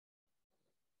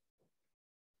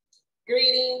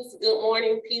Greetings, good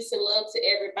morning, peace and love to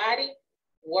everybody.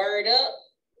 Word up.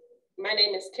 My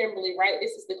name is Kimberlie Wright.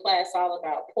 This is the class all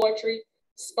about poetry,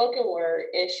 spoken word,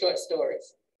 and short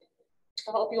stories.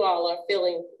 I hope you all are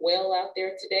feeling well out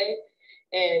there today.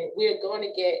 And we're going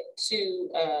to get to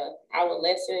our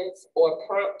lessons or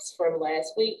prompts from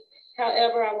last week.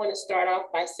 However, I want to start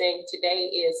off by saying today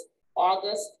is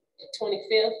August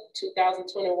 25th,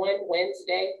 2021,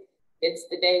 Wednesday. It's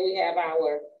the day we have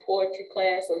our poetry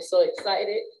class. I'm so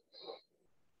excited.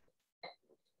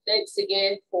 Thanks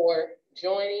again for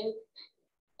joining.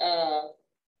 I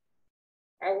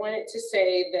wanted to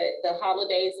say that the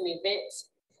holidays and events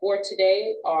for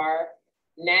today are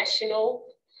National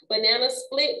Banana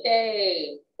Split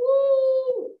Day.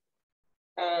 Woo!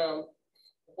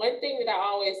 One thing that I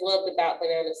always loved about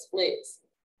banana splits,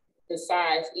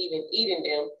 besides even eating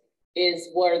them, is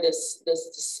the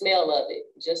smell of it.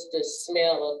 Just the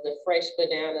smell of the fresh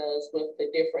bananas with the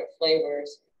different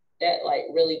flavors that like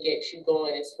really gets you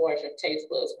going as far as your taste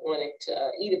buds wanting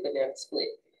to eat a banana split.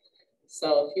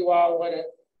 So if you all want to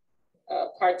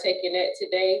partake in that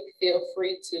today, feel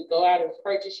free to go out and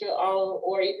purchase your own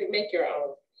or even make your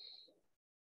own.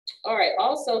 All right,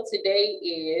 also today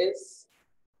is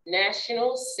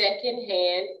National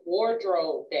Secondhand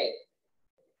Wardrobe Day.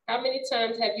 How many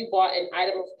times have you bought an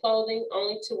item of clothing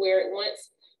only to wear it once?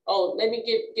 Oh, let me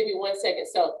give me 1 second.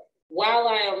 So while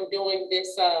I am doing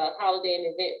this holiday and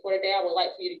event for today, I would like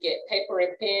for you to get paper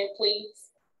and pen, please.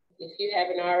 If you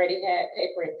haven't already had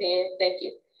paper and pen, thank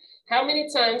you. How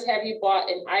many times have you bought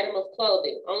an item of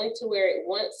clothing only to wear it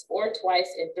once or twice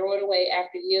and throw it away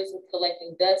after years of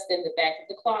collecting dust in the back of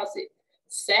the closet?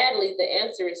 Sadly, the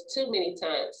answer is too many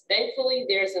times. Thankfully,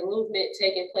 there's a movement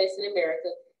taking place in America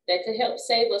that could help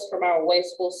save us from our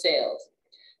wasteful selves.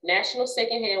 National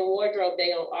Secondhand Wardrobe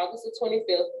Day on August the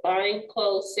 25th, buying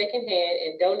clothes secondhand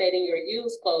and donating your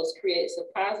used clothes creates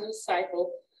a positive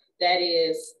cycle that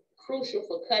is crucial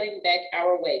for cutting back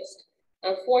our waste.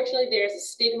 Unfortunately, there's a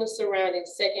stigma surrounding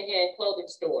secondhand clothing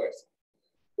stores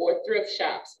or thrift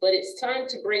shops, but it's time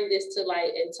to bring this to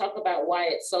light and talk about why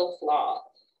it's so flawed.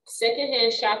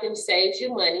 Secondhand shopping saves you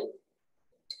money,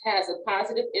 has a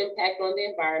positive impact on the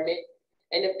environment,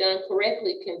 and if done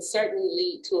correctly, can certainly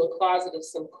lead to a closet of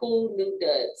some cool new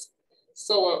duds.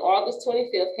 So on August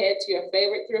 25th, head to your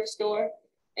favorite thrift store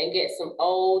and get some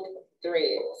old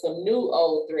threads, some new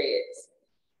old threads.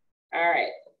 All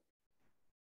right.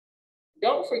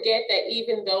 Don't forget that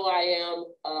even though I am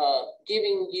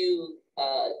giving you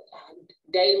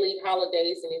daily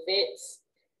holidays and events,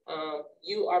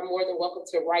 you are more than welcome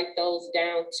to write those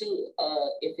down too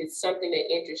if it's something that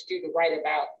interests you to write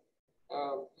about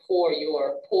for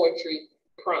your poetry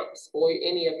prompts or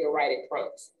any of your writing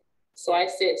prompts. So I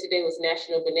said today was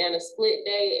National Banana Split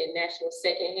Day and National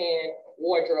Secondhand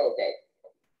Wardrobe Day.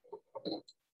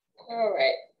 All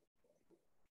right.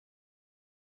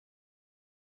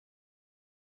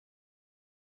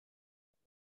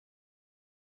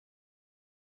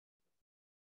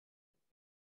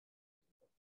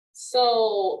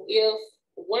 So if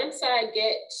once I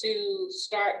get to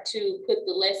start to put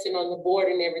the lesson on the board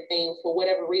and everything, for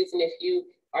whatever reason, if you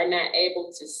are not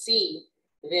able to see,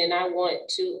 then I want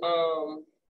to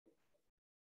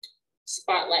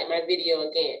spotlight my video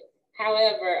again.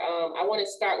 However, I want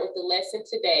to start with the lesson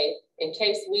today in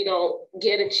case we don't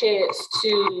get a chance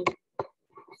to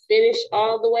finish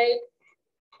all the way.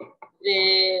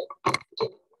 Then,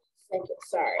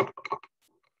 sorry.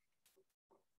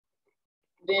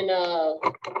 Then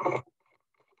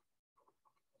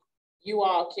you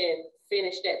all can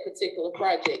finish that particular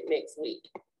project next week.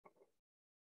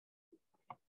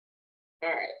 All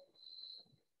right.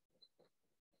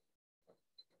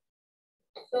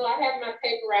 So I have my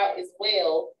paper out as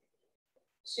well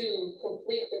to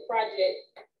complete the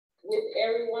project with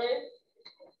everyone.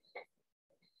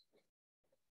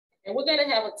 And we're gonna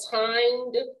have a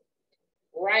timed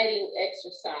writing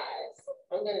exercise.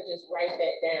 I'm gonna just write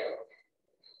that down.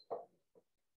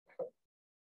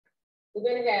 We're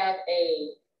going to have a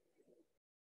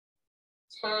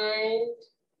timed,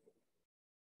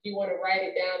 if you want to write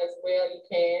it down as well, you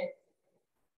can.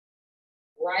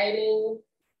 Writing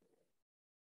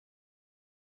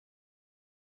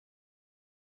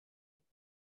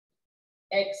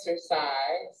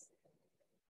exercise.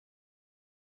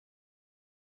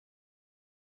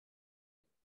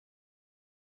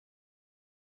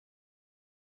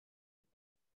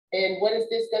 And what is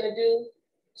this going to do?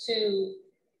 To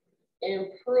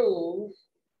improve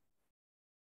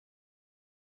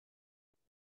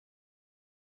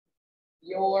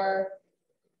your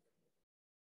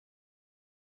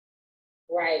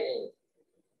writing.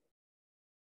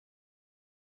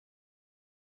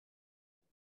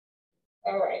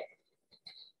 All right.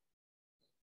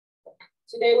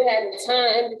 Today we have a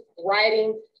timed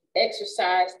writing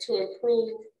exercise to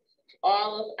improve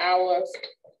all of our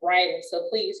writing. So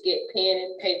please get pen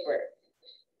and paper.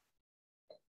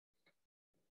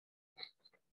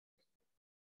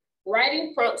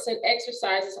 Writing prompts and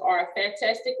exercises are a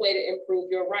fantastic way to improve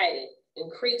your writing,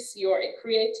 increase your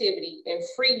creativity, and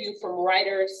free you from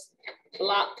writer's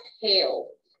block hell.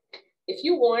 If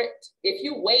you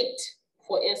wait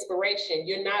for inspiration,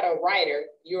 you're not a writer,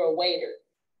 you're a waiter.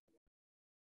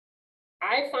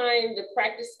 I find the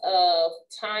practice of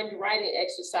timed writing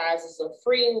exercises a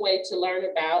freeing way to learn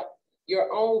about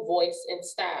your own voice and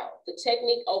style. The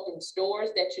technique opens doors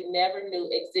that you never knew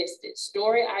existed.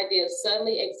 Story ideas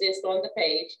suddenly exist on the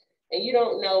page, and you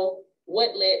don't know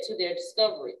what led to their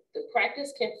discovery. The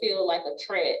practice can feel like a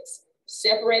trance,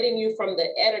 separating you from the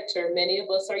editor many of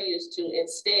us are used to.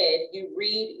 Instead, you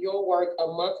read your work a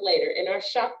month later and are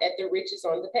shocked at the riches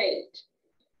on the page.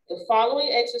 The following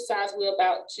exercise we're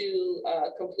about to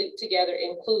complete together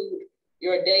include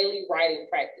your daily writing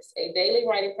practice. A daily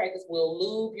writing practice will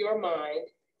lube your mind,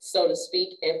 so to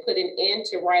speak, and put an end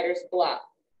to writer's block,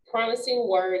 promising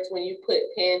words when you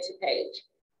put pen to page.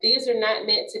 These are not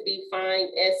meant to be fine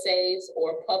essays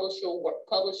or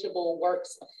publishable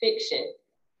works of fiction.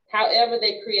 However,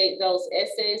 they create those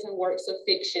essays and works of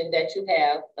fiction that you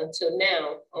have until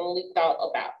now only thought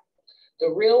about. The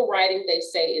real writing, they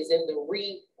say, is in the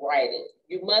rewriting.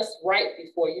 You must write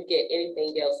before you get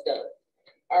anything else done.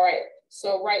 All right,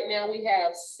 so right now we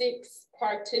have 6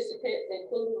 participants,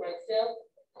 including myself.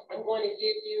 I'm going to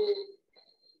give you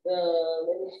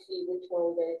let me see which one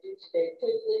we're going to do today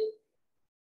quickly.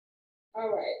 All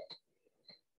right.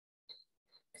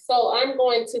 So I'm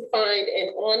going to find an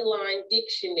online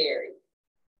dictionary,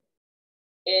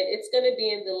 and it's going to be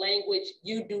in the language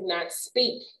you do not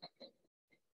speak.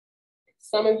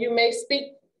 Some of you may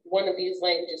speak one of these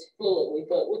languages fluently,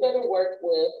 but we're going to work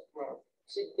with,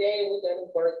 today we're going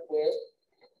to work with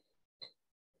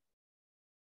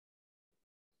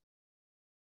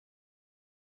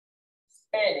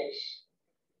Spanish.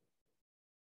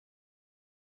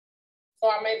 So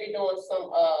I may be doing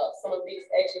some of these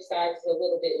exercises a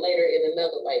little bit later in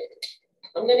another language.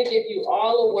 I'm going to give you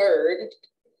all a word,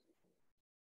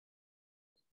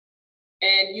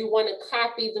 and you want to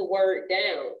copy the word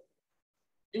down.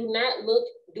 Do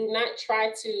not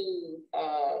try to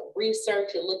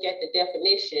research or look at the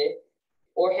definition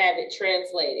or have it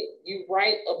translated. You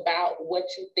write about what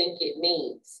you think it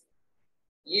means.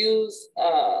 Use,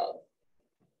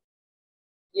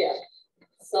 yeah.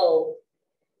 So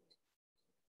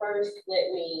first,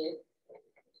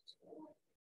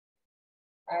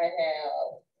 I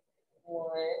have 1,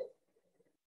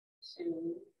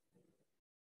 2,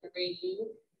 3,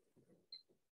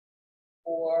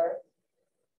 4,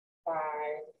 5,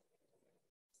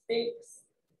 6,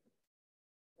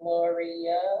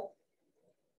 Gloria,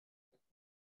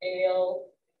 L,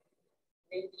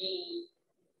 Vicky,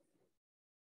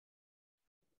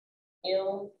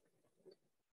 M,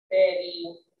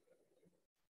 Betty,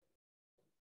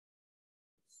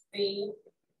 C,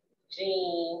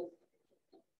 Jean,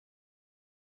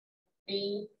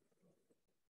 B,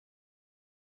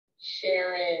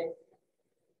 Sharon,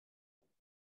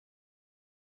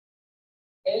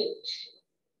 H,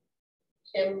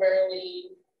 Kimberlie,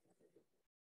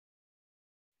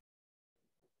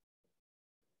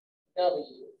 W.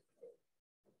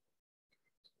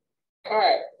 All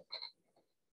right.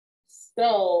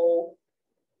 So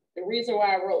the reason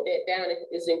why I wrote that down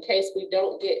is in case we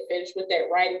don't get finished with that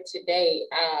writing today,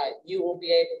 you will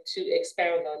be able to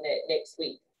expound on that next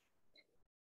week.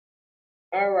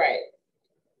 All right.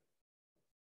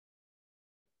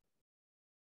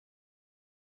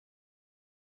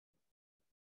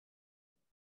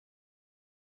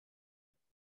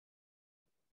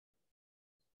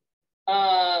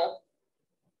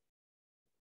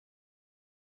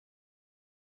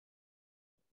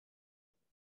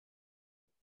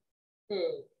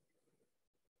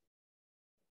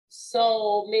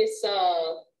 So Miss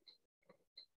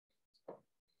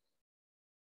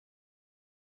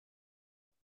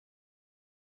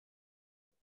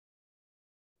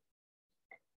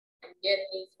getting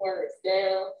these words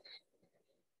down.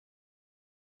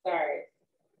 Sorry.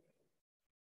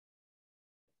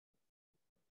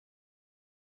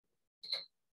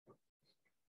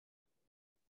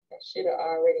 I should have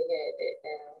already had that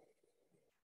down.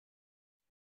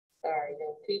 Sorry,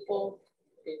 young people.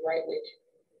 Be right with you.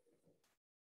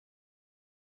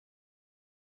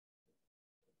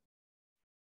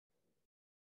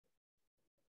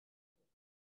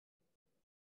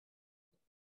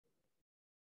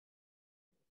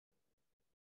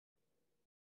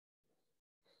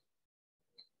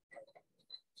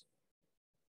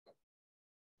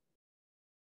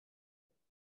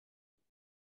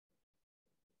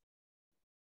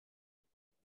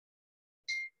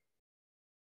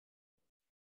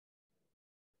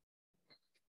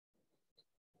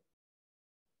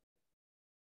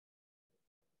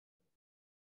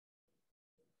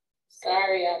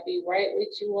 Sorry, I'll be right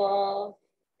with you all.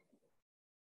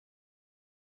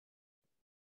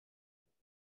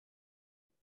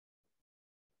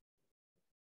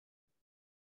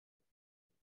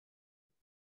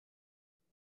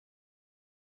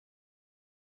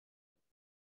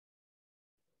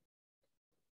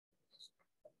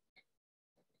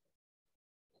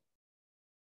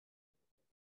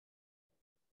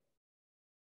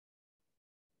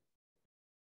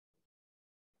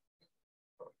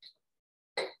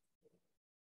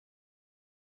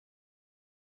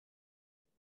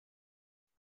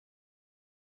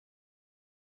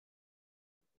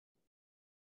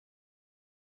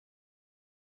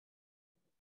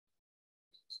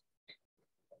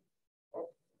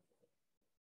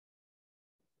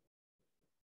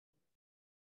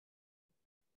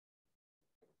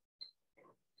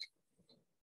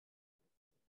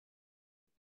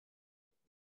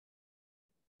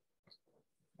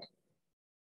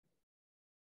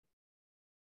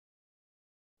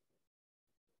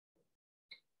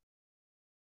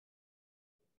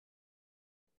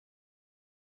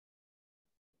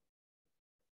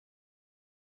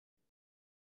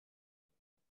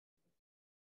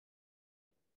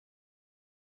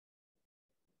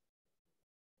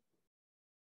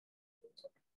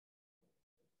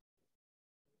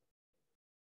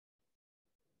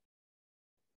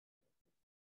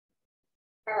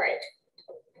 All right.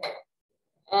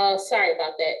 Sorry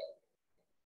about that.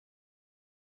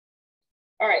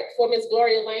 All right, for Ms.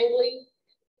 Gloria Langley,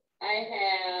 I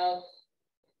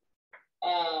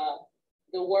have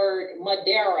the word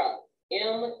Madeira,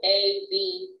 M-A-D-E-R-A.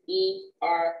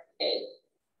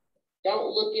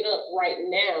 Don't look it up right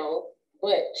now,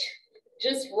 but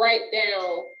just write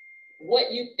down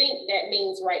what you think that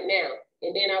means right now.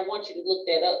 And then I want you to look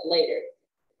that up later.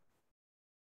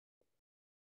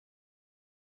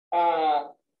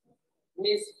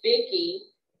 Miss Vicky,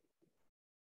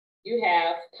 you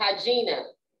have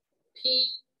Pagina,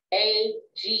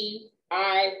 P-A-G-I-N-A.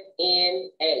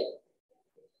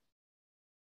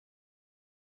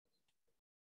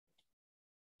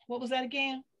 What was that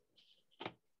again?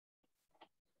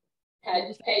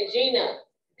 Pagina,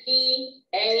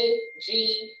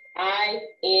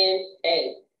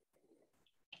 P-A-G-I-N-A.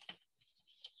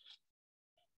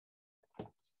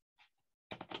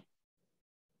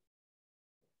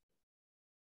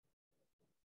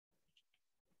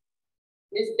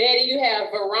 Miss Betty, you have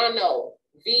Verano,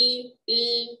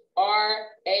 V-E-R-A-N-O.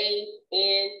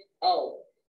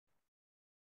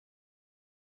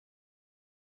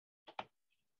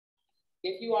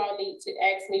 If you all need to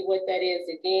ask me what that is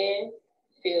again,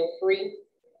 feel free.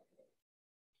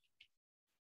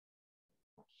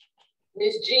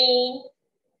 Miss Jean,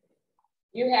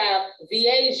 you have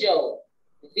Viejo,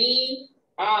 V-I-E-J-O.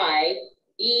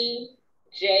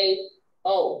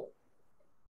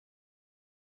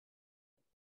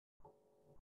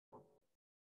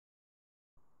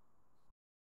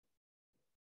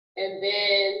 And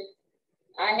then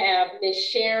I have Miss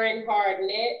Sharon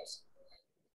Hardnett.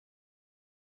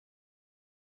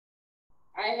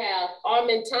 I have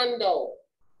Aumentando,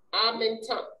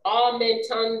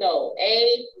 Aumentando,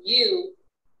 A-U-M-E-N-T-A-N-D-O.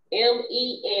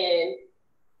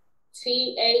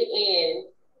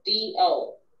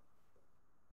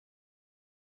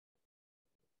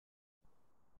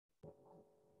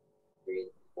 3,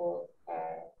 4, 5,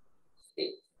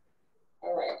 6.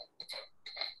 All right.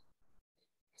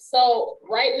 So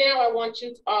right now, I want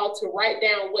you all to write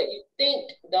down what you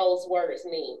think those words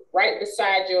mean, right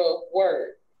beside your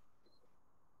word.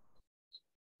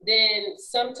 Then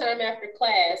sometime after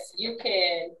class, you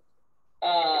can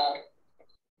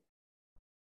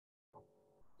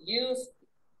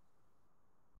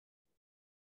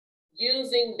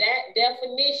using that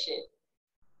definition,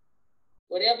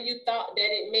 whatever you thought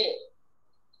that it meant,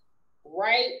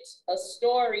 write a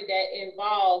story that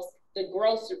involves the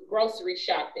grocery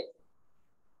shopping.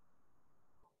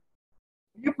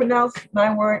 You pronounce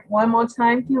my word one more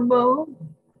time, Kimberlie?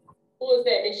 Who is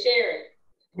that, Miss Sharon?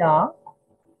 Yeah.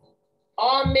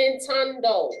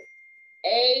 Aumentando,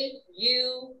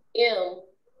 A-U-M-E-N-T-A-N-D-O.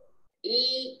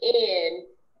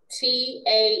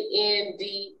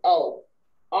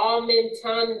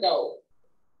 Aumentando,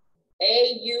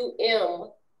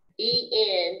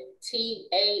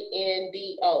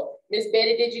 A-U-M-E-N-T-A-N-D-O. Miss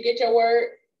Betty, did you get your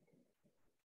word?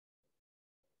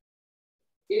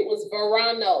 It was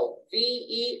Verano,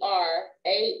 V-E-R-A-N-O.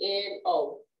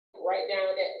 Write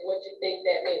down that what you think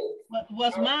that means.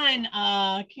 Was mine,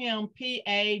 Kim,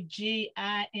 P-A-G-I-N-A?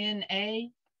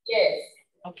 Yes.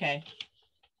 Okay.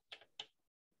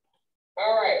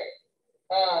 All right.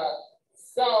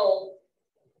 So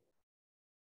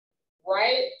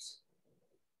write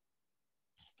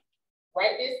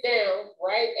Write this down.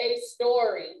 Write a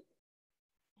story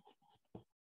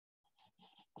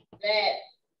that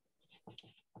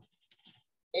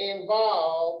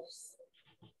involves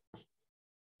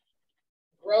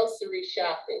grocery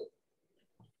shopping.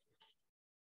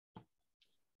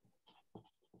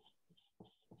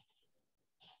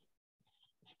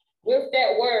 With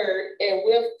that word and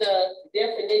with the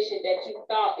definition that you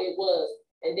thought it was.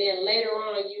 And then later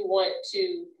on, you want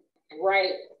to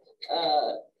write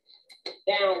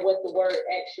down what the word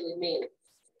actually means.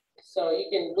 So you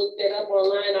can look that up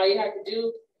online. All you have to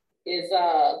do is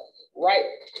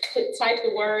type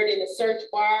the word in the search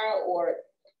bar or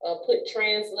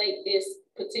translate this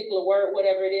particular word,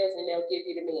 whatever it is, and they'll give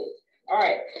you the meaning. All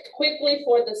right, quickly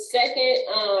for the second,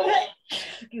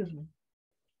 excuse me.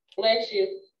 Bless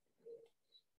you.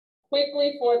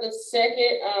 Quickly for the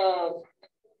second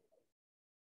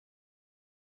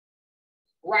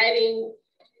writing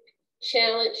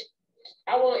challenge,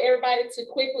 I want everybody to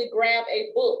quickly grab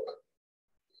a book.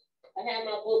 I have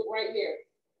my book right here.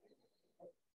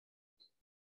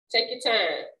 Take your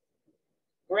time.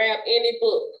 Grab any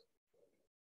book.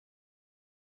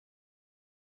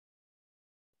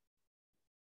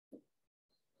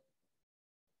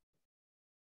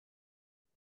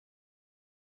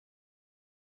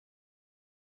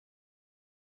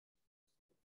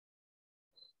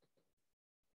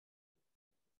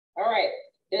 All right,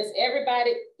 does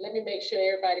everybody, let me make sure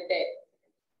everybody back.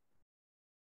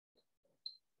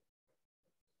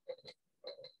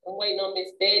 I'm waiting on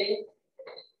Miss Betty,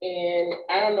 and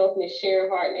I don't know if Miss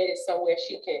Sharon Hartnett is somewhere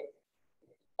she can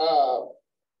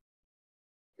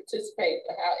participate,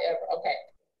 however, okay.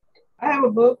 I have a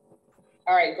book.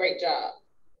 All right, great job.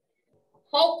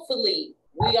 Hopefully,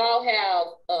 we all have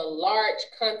a large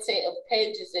content of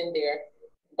pages in there,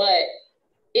 but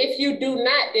if you do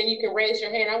not, then you can raise your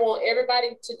hand. I want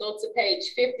everybody to go to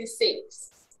page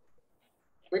 56.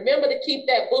 Remember to keep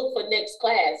that book for next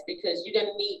class because you're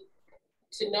gonna need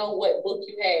to know what book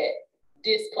you had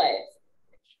this class.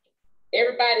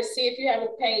 Everybody see if you have a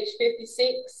page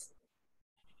 56.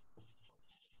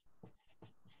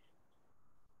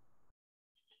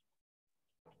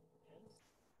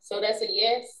 So that's a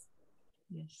yes?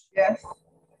 Yes.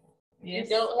 Yes.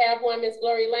 You don't have one, Miss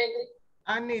Gloria Langley?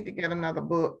 I need to get another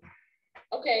book.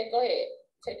 Okay, go ahead.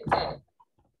 Take your time.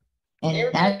 And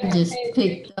Everybody I just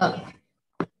picked up.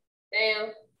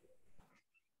 Ma'am.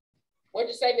 What'd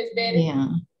you say, Miss Betty? Yeah.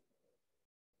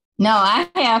 No, I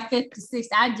have 56.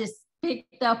 I just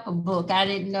picked up a book. I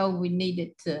didn't know we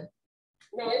needed to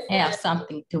have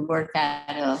something to work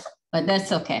out of, but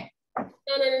that's okay.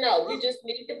 No. You just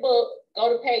need the book.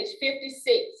 Go to page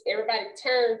 56. Everybody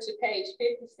turn to page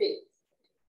 56.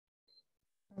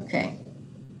 Okay.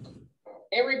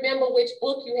 And remember which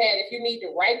book you had if you need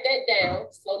to write that down.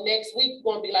 So next week, you're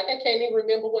going to be like, I can't even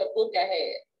remember what book I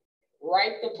had.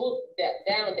 Write the book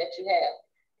down that you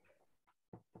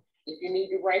have. If you need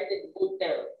to write the book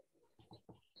down.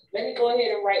 Let me go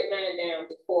ahead and write mine down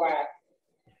before I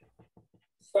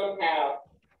somehow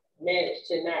manage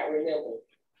to not remember.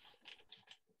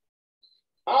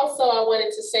 Also, I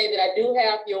wanted to say that I do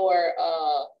have your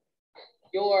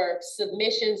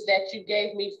submissions that you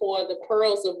gave me for the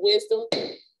Pearls of Wisdom.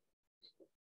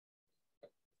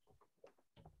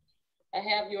 I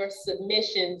have your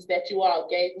submissions that you all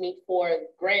gave me for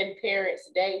Grandparents'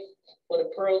 Day for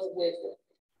the Pearls of Wisdom.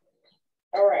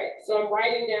 All right, so I'm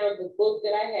writing down the book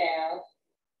that I have.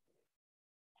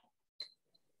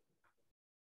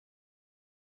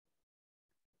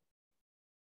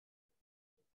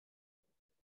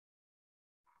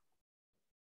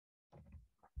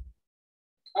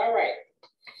 All right,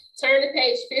 turn to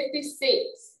page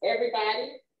 56,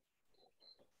 everybody.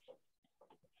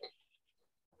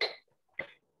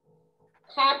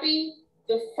 Copy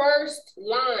the first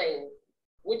line,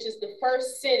 which is the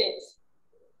first sentence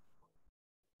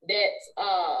that's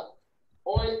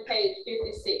on page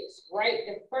 56. Write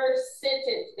the first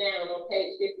sentence down on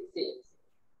page 56.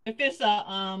 If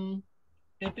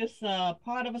it's a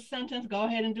part of a sentence, go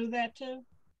ahead and do that too.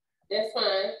 That's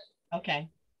fine. Okay.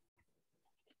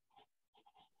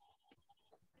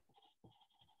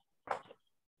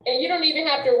 And you don't even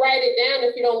have to write it down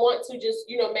if you don't want to. Just,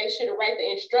 make sure to write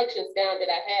the instructions down that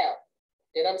I have,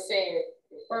 that I'm saying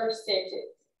the first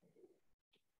sentence.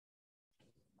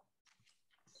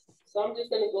 So I'm just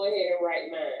going to go ahead and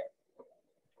write mine.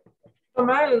 So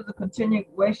mine is a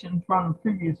continuation from the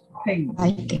previous page.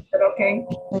 Is that okay?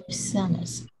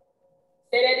 Sentence.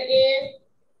 Say that again.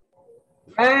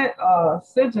 My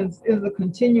sentence is a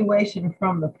continuation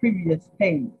from the previous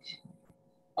page.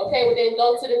 Okay, well then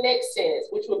go to the next sentence,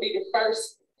 which will be the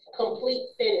first complete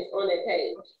sentence on that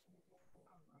page.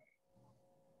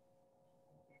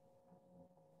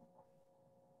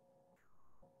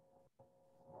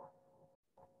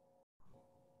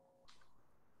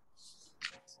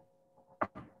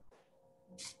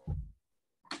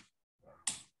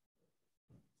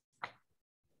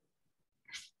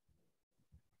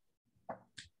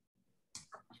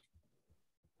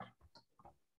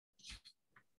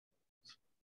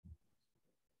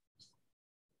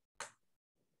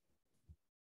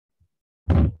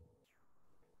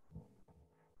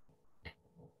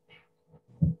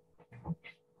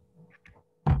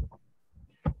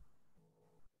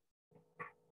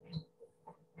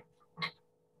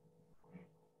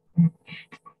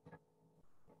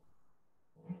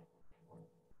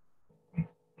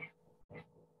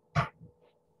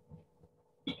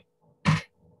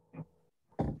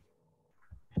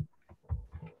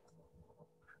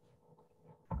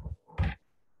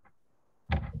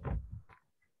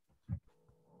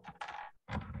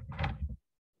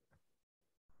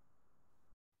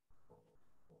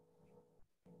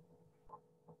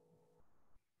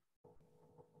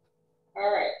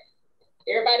 All right,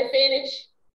 everybody finished?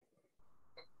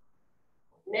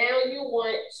 Now you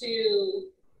want to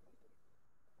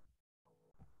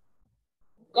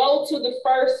go to the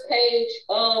first page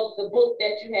of the book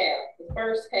that you have, the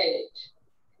first page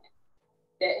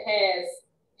that has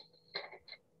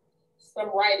some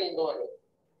writing on it.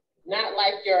 Not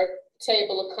like your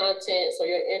table of contents or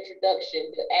your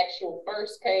introduction, the actual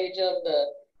first page of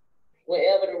the,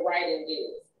 wherever the writing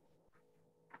is.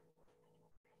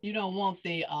 You don't want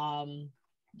the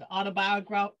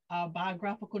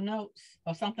biographical notes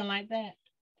or something like that?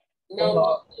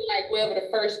 No, like wherever the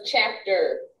first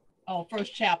chapter. Oh,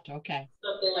 first chapter, okay.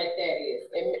 Something like that is.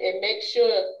 And make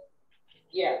sure,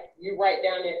 yeah, you write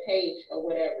down that page or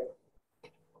whatever.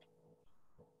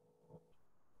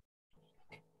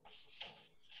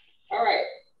 All right,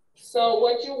 so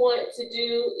what you want to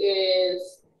do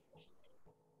is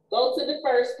go to the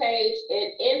first page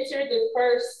and enter the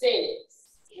first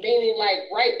sentence, meaning like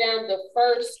write down the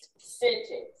first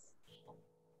sentence.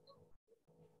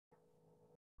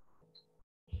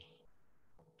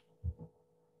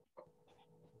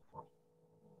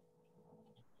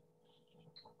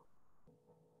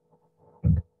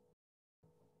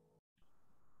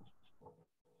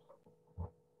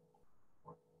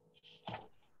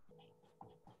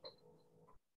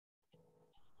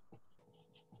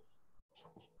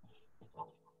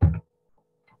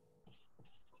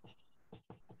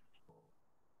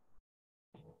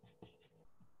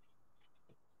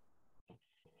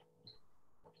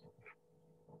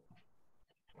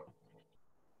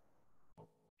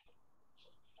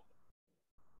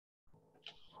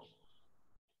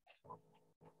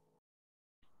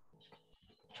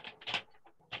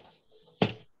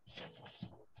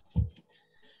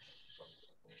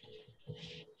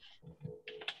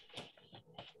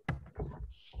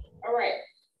 All right,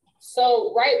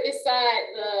 so right beside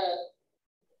the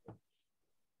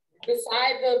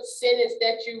sentence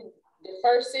that the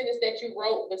first sentence that you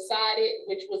wrote beside it,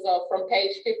 which was from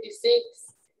page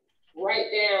 56,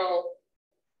 write down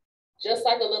just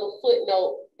like a little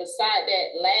footnote beside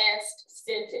that last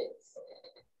sentence.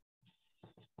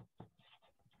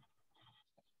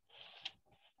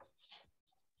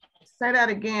 Say that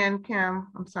again, Kim.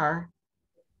 I'm sorry.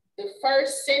 The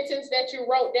first sentence that you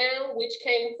wrote down, which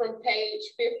came from page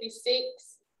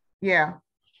 56. Yeah.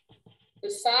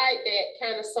 Beside that,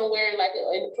 kind of somewhere like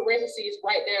in parentheses,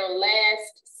 write down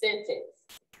last sentence.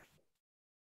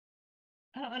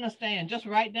 I don't understand. Just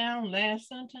write down last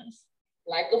sentence?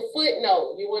 Like a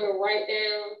footnote. You want to write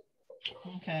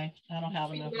down. Okay, I don't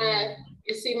have enough.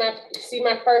 You see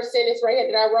my first sentence right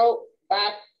here that I wrote?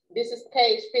 This is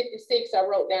page 56. I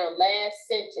wrote down last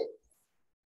sentence.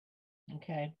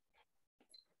 Okay.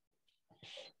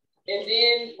 And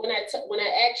then when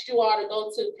I asked you all to go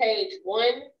to page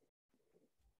 1,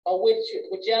 or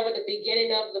whichever the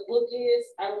beginning of the book is,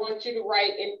 I want you to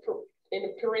write in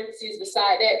the parentheses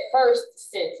beside that first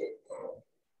sentence.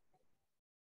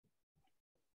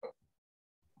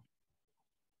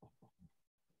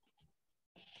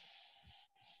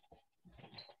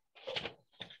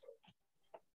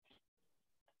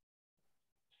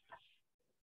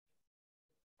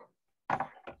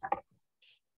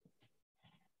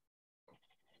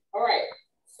 All right,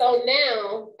 so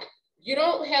now you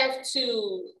don't have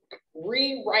to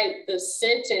rewrite the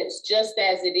sentence just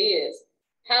as it is.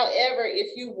 However,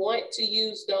 if you want to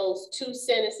use those 2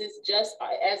 sentences just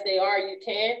as they are, you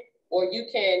can, or you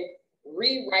can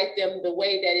rewrite them the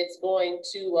way that it's going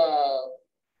to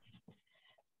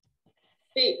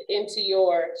fit into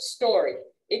your story.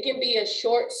 It can be a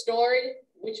short story,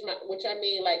 which I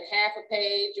mean like half a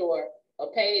page or a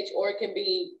page, or it can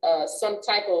be some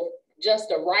type of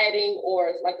just a writing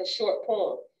or like a short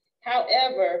poem.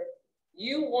 However,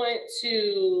 you want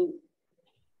to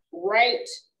write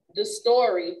the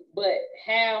story, but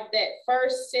have that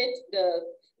first sentence,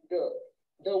 the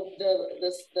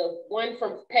one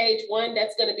from page 1,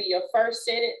 that's going to be your first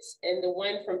sentence, and the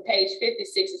one from page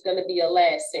 56 is going to be your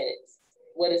last sentence,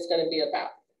 what it's going to be about.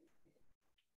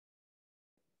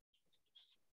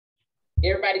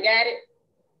 Everybody got it?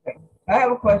 I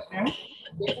have a question.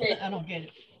 I don't get it.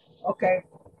 Okay,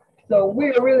 so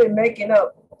we're really making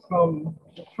up from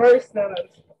the first sentence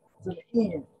to the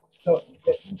end. So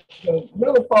the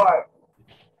middle part,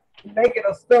 making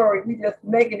a story, we just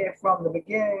making it from the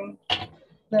beginning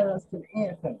sentence to the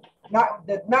end sentence. Not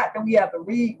that we have to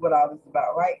read what all this is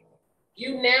about, right?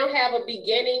 You now have a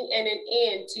beginning and an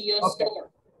end to your story.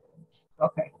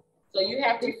 Okay. So you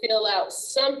have to fill out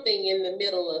something in the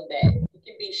middle of that. It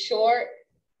can be short.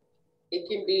 It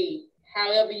can be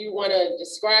however you want to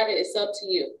describe it. It's up to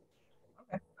you.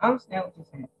 Okay, I understand what you're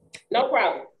saying. No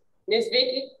problem. Miss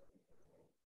Vicky?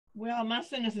 Well, my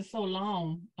sentence is so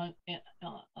long. That's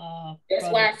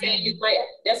why I say you might.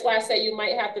 That's why I say you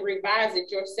might have to revise it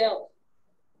yourself.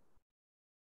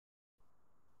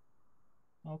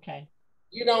 Okay.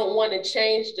 You don't want to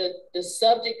change the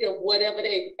subject of whatever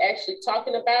they're actually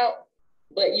talking about,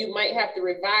 but you might have to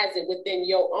revise it within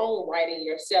your own writing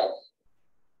yourself.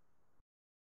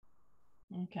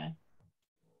 Okay.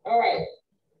 All right.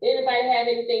 Anybody have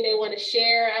anything they want to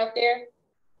share out there?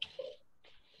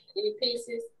 Any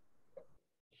pieces?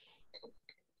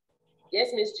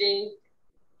 Yes, Miss Jean.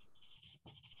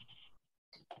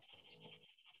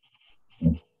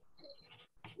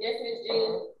 Yes, Miss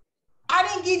Jean. I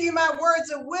didn't give you my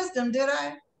words of wisdom, did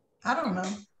I? I don't know.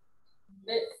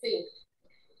 Let's see.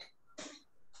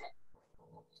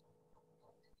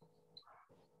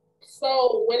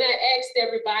 So when I asked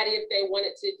everybody if they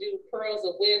wanted to do Pearls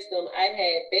of Wisdom, I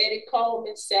had Betty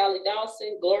Coleman, Sally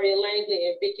Dawson, Gloria Langley,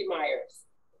 and Vicki Myers.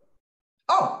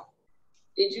 Oh.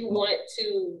 Did you want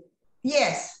to?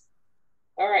 Yes.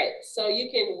 All right. So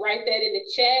you can write that in the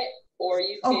chat, or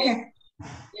you can. Okay.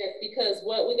 Yes, because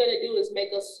what we're going to do is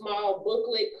make a small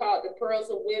booklet called The Pearls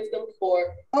of Wisdom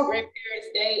for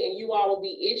Grandparents' Day, and you all will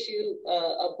be issued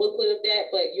a booklet of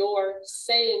that, but your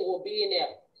saying will be in there.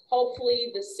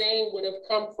 Hopefully the saying would have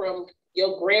come from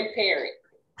your grandparent,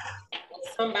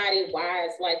 somebody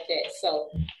wise like that. So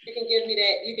you can give me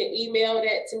that, you can email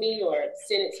that to me or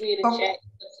send it to me in the chat.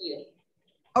 It's up to you.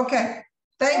 Okay,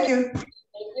 thank you.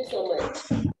 Thank you so much.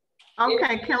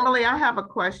 Okay, Kimberlie, I have a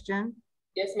question.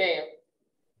 Yes, ma'am.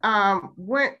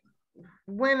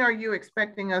 When are you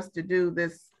expecting us to do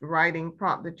this writing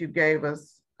prompt that you gave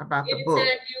us about the book?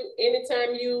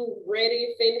 Anytime you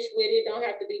ready, finish with it, don't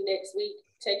have to be next week.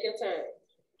 Take your time.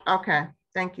 Okay,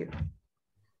 thank you.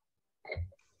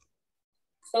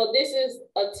 So this is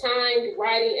a timed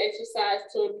writing exercise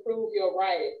to improve your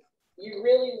writing. You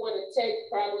really want to take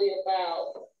probably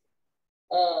about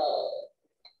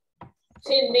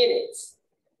 10 minutes.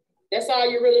 That's all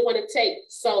you really want to take.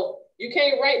 So you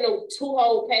can't write no 2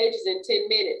 whole pages in 10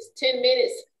 minutes. 10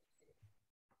 minutes.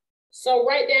 So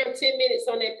write down 10 minutes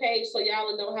on that page so y'all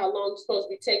will know how long you're supposed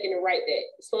to be taking to write that.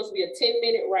 It's supposed to be a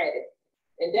 10-minute writing.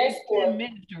 And that's for 10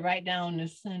 minutes to write down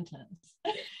this sentence.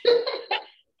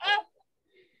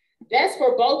 That's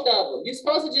for both of them. You're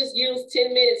supposed to just use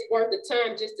 10 minutes worth of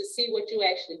time just to see what you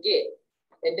actually get.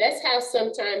 And that's how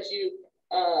sometimes you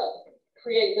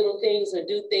create little things or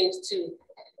do things to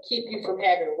keep you from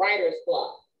having writer's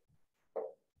block.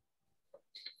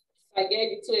 I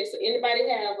gave you 2. So anybody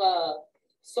have,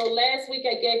 so last week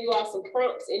I gave you all some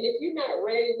prompts, and if you're not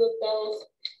ready with those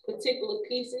particular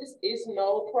pieces, it's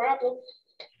no problem.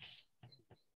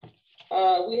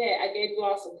 I gave you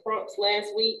all some prompts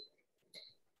last week.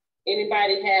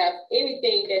 Anybody have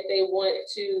anything that they want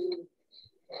to?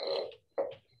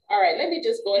 All right, let me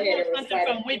just go ahead and recite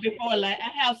from week before last.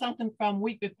 I have something from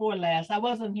week before last. I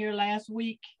wasn't here last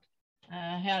week.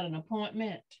 I had an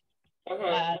appointment.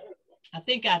 I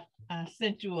think I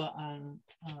sent you an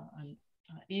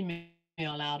email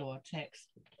out or a text.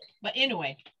 But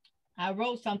anyway, I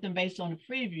wrote something based on the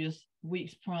previous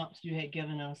week's prompts you had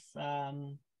given us.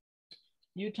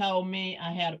 You told me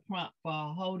I had a prompt for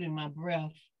holding my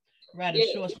breath. Write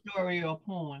a short story or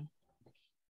poem.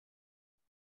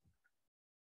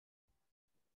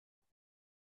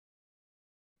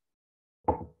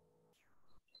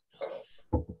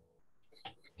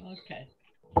 Okay.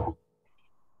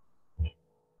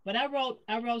 But I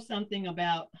wrote something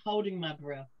about holding my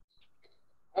breath.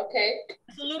 Okay.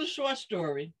 It's a little short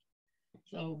story,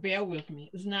 so bear with me.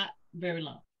 It's not very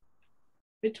long.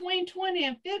 Between 20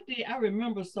 and 50, I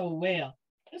remember so well.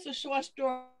 It's a short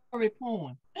story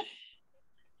poem.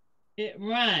 It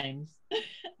rhymes.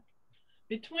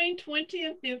 Between 20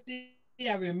 and 50,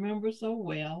 I remember so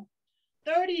well.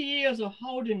 30 years of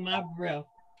holding my breath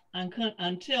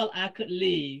until I could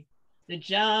leave. The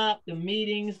job, the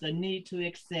meetings, the need to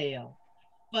excel.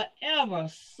 Forever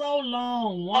so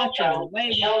long watching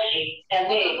away.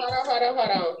 Hold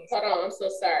on. I'm so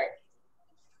sorry.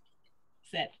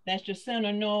 That's your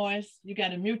center noise. You got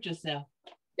to mute yourself.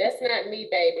 That's not me,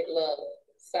 baby love.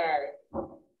 Sorry.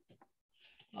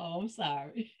 Oh, I'm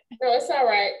sorry. No, it's all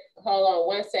right. Hold on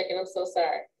 1 second. I'm so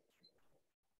sorry.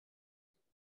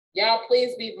 Y'all,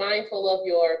 please be mindful of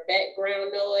your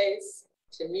background noise.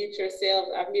 To mute yourself.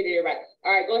 I've muted everybody.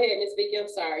 All right, go ahead, Ms. Vicki. I'm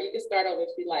sorry. You can start over if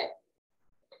you like.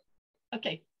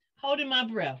 Okay, holding my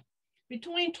breath.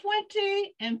 Between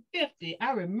 20 and 50,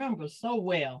 I remember so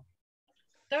well.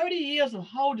 30 years of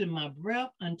holding my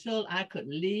breath until I could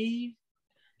leave.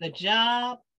 The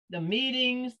job, the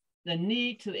meetings, the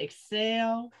need to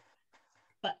excel.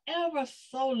 for ever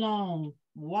so long,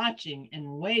 watching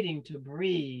and waiting to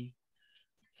breathe.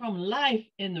 From life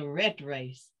in the rat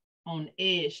race, on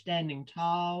edge standing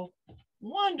tall,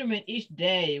 wondering each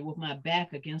day with my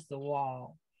back against the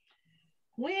wall.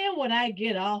 When would I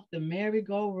get off the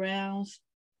merry-go-round,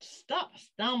 stop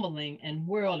stumbling and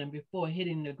whirling before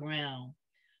hitting the ground?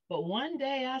 But one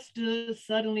day I stood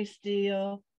suddenly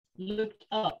still, looked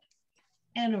up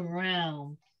and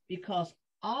around, because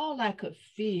all I could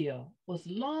feel was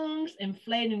lungs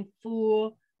inflating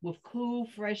full with cool,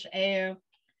 fresh air.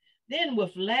 Then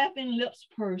with laughing lips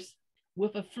pursed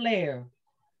with a flare,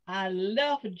 I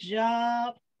left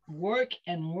job, work,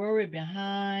 and worry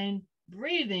behind,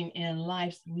 breathing in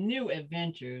life's new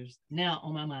adventures now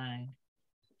on my mind.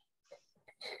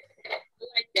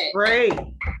 Like that. Great.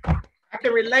 I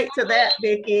can relate to that,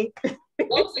 Vicki.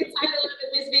 What's the title of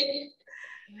it, Miss Vicki?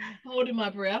 Holding my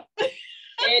breath.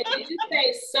 And did you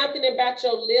say something about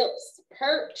your lips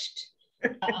perched?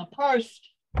 Pursed.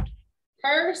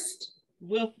 Pursed?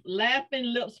 With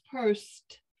laughing lips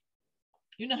pursed.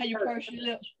 You know how you purse your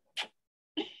lips?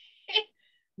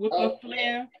 With a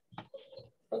flare.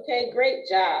 Okay, great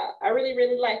job. I really,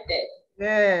 really like that.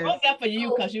 Yes. What's that for you?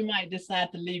 Because you might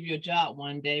decide to leave your job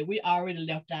one day. We already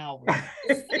left ours.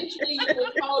 Essentially, you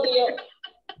was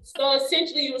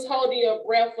holding your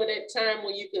breath for that time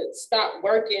when you could stop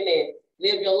working and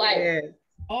live your life. Yes.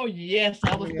 Oh, yes,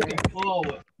 I was looking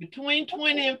forward. Between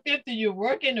 20 and 50, you're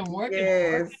working and working and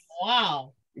Yes. working.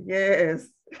 Wow.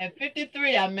 Yes. At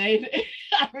 53, I made it.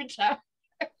 I retired.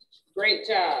 Great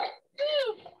job.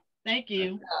 Thank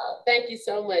you. Thank you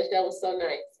so much. That was so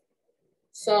nice.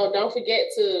 So don't forget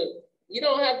to, you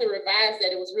don't have to revise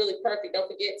that. It was really perfect.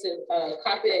 Don't forget to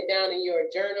copy that down in your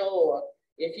journal, or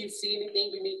if you see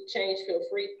anything you need to change, feel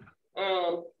free.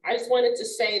 I just wanted to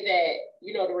say that,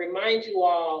 you know, to remind you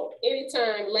all,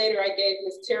 anytime later I gave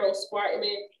Ms. Terrell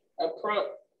Spartman a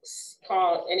prompt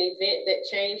called An Event That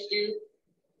Changed You.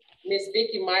 Ms.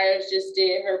 Vicki Myers just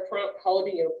did her prompt,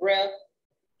 Holding Your Breath.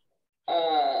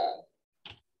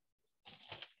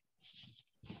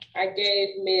 I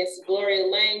gave Miss Gloria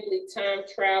Langley Time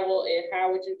Travel and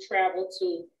How Would You Travel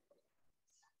to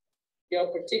your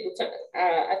particular time.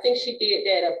 I think she did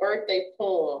that, a birthday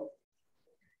poem.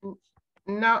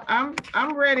 No, I'm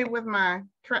ready with my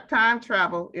time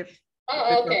travel. If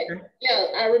okay.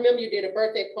 Yeah, I remember you did a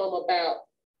birthday poem about.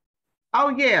 Oh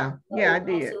yeah, I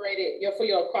did. For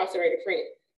your incarcerated friend.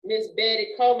 Miss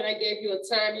Betty Coleman, I gave you A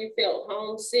Time You Felt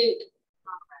Homesick.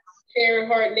 Karen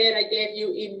Hartnett, I gave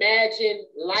you Imagine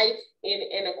Life in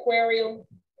an Aquarium.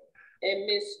 And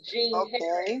Miss Jean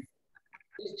Harris.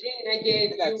 Miss Jean,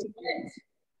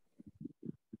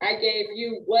 I gave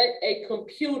you What a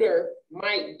Computer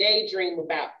Might Daydream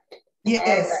About.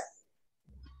 Yes.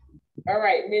 All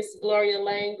right, Miss Gloria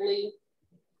Langley.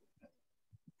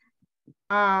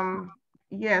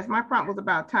 Yes, my prompt was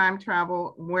about time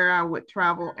travel, where I would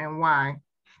travel and why.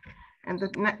 And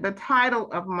the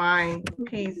title of my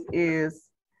piece is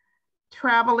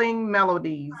Traveling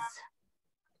Melodies.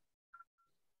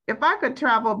 If I could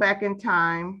travel back in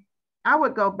time, I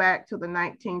would go back to the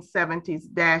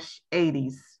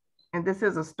 1970s-80s. And this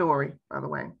is a story, by the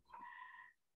way.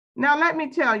 Now, let me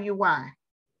tell you why.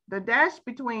 The dash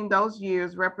between those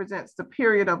years represents the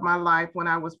period of my life when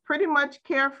I was pretty much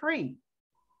carefree.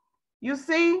 You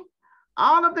see,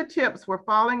 all of the chips were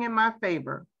falling in my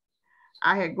favor.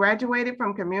 I had graduated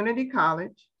from community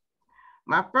college.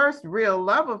 My first real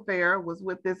love affair was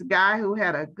with this guy who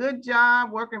had a good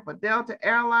job working for Delta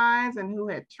Airlines and who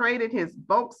had traded his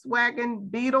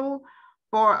Volkswagen Beetle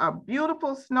for a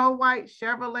beautiful snow white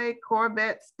Chevrolet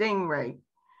Corvette Stingray.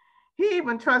 He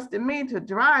even trusted me to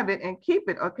drive it and keep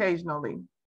it occasionally.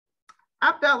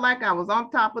 I felt like I was on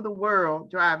top of the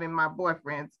world driving my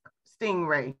boyfriend's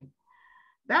Stingray.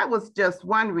 That was just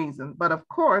one reason, but of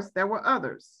course there were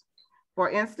others. For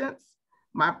instance,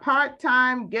 my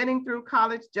part-time getting through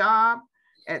college job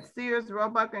at Sears,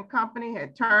 Roebuck & Company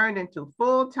had turned into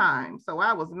full-time, so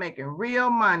I was making real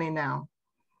money now.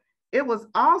 It was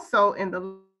also in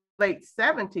the late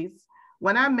 70s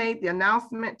when I made the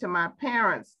announcement to my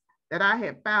parents that I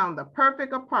had found the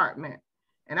perfect apartment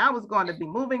and I was going to be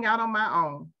moving out on my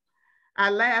own. I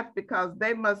laughed because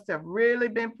they must have really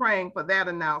been praying for that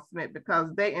announcement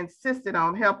because they insisted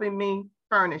on helping me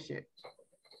furnish it.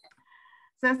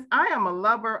 Since I am a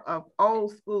lover of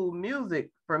old school music,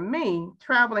 for me,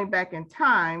 traveling back in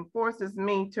time forces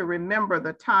me to remember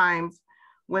the times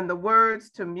when the words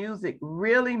to music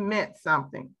really meant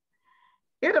something.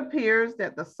 It appears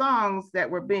that the songs that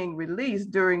were being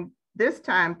released during this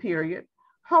time period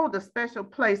hold a special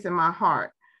place in my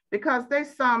heart because they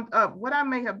summed up what I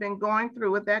may have been going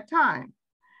through at that time.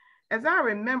 As I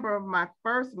remember my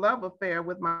first love affair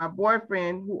with my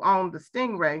boyfriend who owned the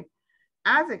Stingray,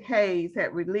 Isaac Hayes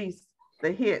had released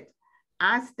the hit,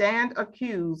 I Stand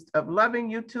Accused of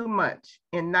Loving You Too Much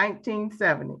in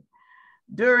 1970.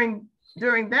 During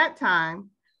that time,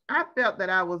 I felt that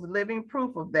I was living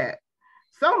proof of that.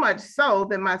 So much so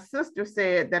that my sister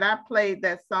said that I played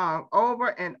that song over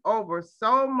and over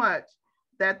so much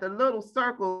that the little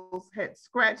circles had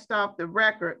scratched off the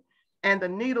record and the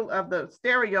needle of the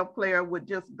stereo player would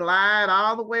just glide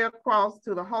all the way across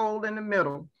to the hole in the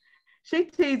middle. She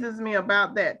teases me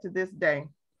about that to this day.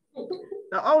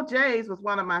 The OJs was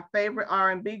one of my favorite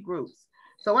R&B groups,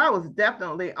 so I was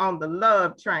definitely on the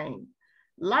love train.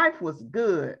 Life was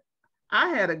good. I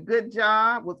had a good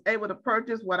job, was able to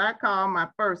purchase what I call my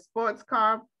first sports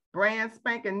car, brand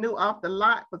spanking new off the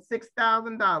lot for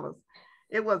 $6,000.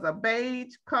 It was a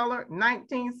beige colored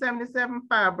 1977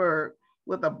 Firebird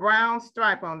with a brown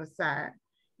stripe on the side.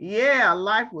 Yeah,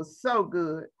 life was so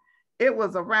good. It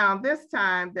was around this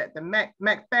time that the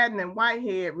McFadden and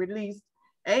Whitehead released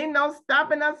Ain't No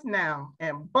Stopping Us Now.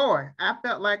 And boy, I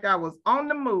felt like I was on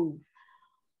the move.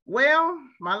 Well,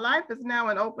 my life is now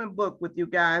an open book with you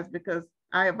guys because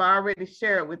I have already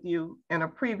shared with you in a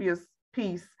previous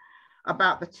piece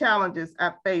about the challenges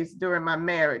I faced during my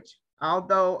marriage,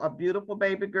 although a beautiful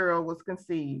baby girl was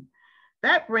conceived.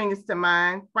 That brings to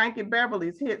mind Frankie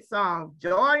Beverly's hit song,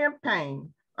 Joy and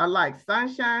Pain Are Like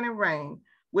Sunshine and Rain,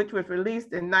 which was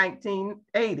released in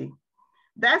 1980.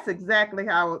 That's exactly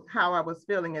how I was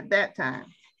feeling at that time.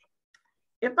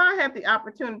 If I had the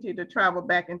opportunity to travel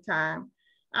back in time,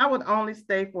 I would only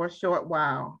stay for a short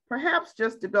while, perhaps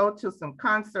just to go to some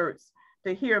concerts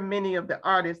to hear many of the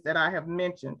artists that I have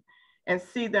mentioned and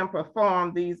see them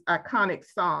perform these iconic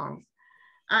songs.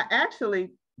 I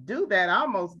actually do that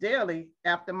almost daily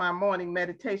after my morning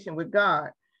meditation with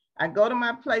God. I go to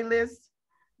my playlist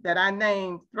that I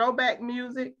named Throwback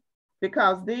Music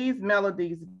because these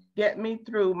melodies get me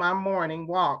through my morning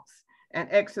walks and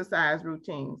exercise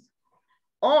routines.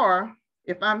 Or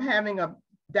if I'm having a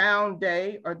down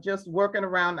day or just working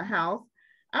around the house,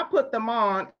 I put them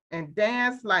on and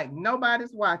dance like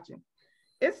nobody's watching.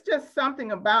 It's just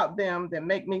something about them that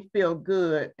make me feel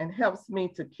good and helps me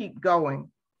to keep going.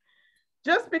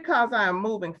 Just because I am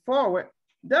moving forward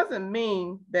doesn't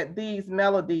mean that these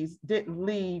melodies didn't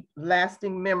leave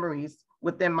lasting memories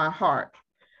within my heart.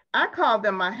 I call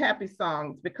them my happy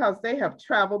songs because they have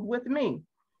traveled with me.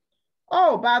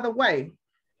 Oh, by the way,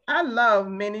 I love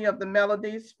many of the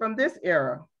melodies from this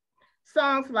era.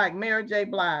 Songs like Mary J.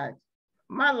 Blige,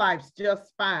 My Life's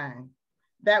Just Fine,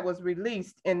 that was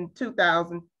released in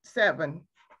 2007.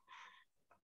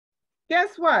 Guess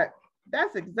what?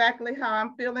 That's exactly how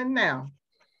I'm feeling now.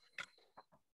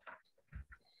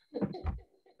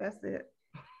 That's it.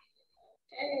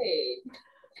 Hey.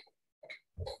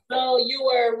 So you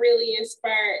were really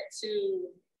inspired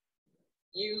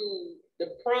the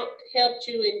prompt helped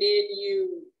you, and then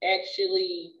you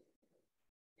actually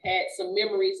had some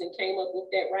memories and came up with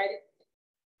that writing?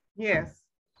 Yes.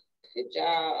 Good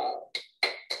job.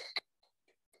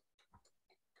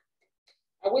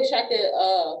 I wish I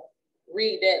could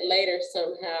read that later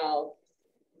somehow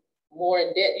more in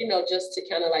depth, you know, just to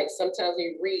kind of like, sometimes when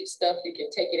you read stuff, you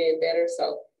can take it in better.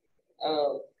 So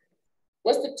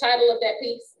what's the title of that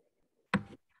piece?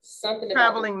 Something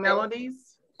about Traveling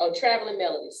Melodies. Oh, Traveling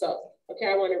Melodies. So, okay,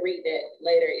 I want to read that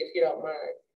later if you don't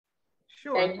mind.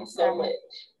 Sure. Thank you so much.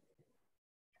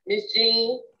 Miss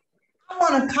Jean? I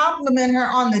want to compliment her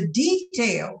on the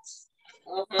details.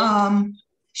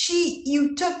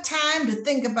 You took time to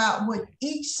think about what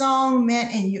each song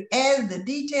meant and you added the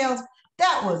details.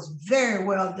 That was very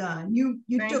well done. You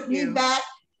took me back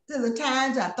to the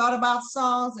times I thought about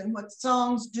songs and what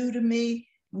songs do to me.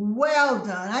 Well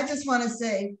done. I just want to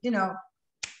say, you know.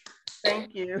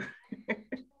 Thank you.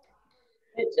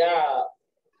 Good job.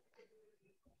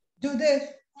 Do this.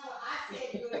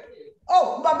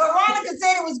 Oh, but Veronica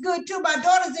said it was good too. My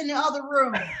daughter's in the other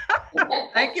room.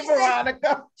 Thank you,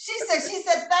 Veronica. She said,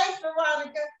 thanks,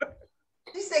 Veronica.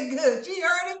 She said, good. She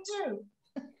heard it too.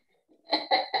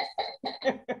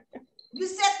 You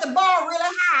set the bar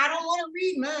really high. I don't want to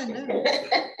read mine now.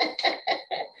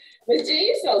 But Jean,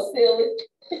 you're so silly.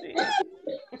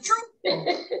 Truth.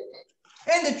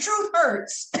 And the truth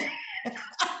hurts.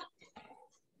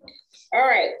 All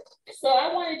right. So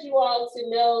I wanted you all to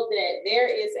know that there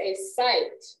is a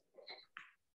site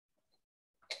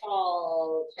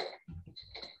called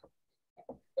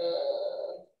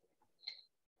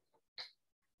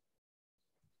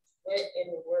what in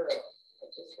the world? I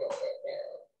just wrote that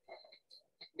down.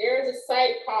 There is a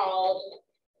site called,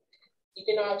 you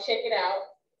can all check it out,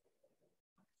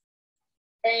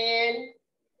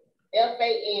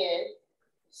 FAN,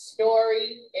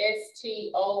 story,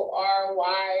 STORY.com.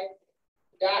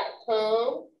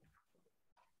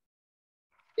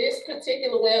 This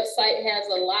particular website has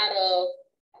a lot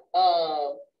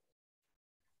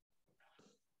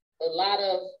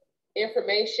of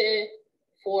information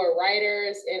for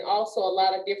writers and also a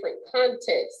lot of different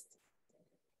contests.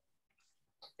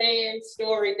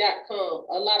 Fanstory.com,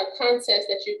 a lot of contests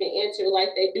that you can enter.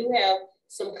 Like they do have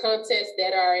some contests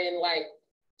that are in like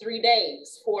 3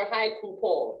 days for a haiku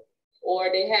poem, or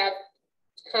they have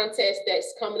contests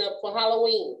that's coming up for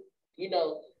Halloween, you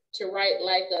know, to write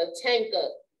like a tanka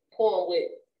poem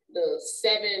with the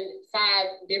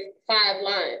 5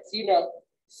 lines, you know.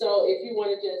 So if you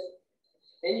want to just,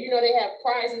 and you know, they have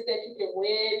prizes that you can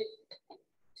win.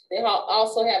 They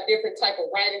also have different type of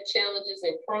writing challenges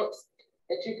and prompts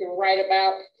that you can write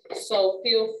about. So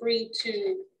feel free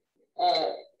to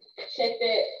check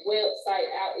that website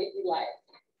out if you like.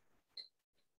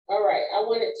 All right, I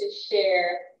wanted to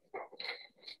share a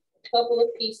couple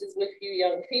of pieces with you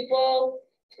young people.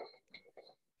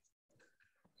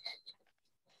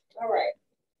 All right,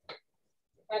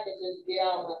 if I can just get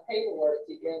all my paperwork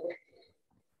together.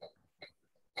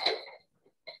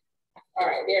 All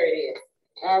right, there it is.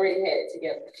 I already had it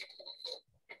together.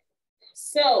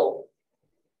 So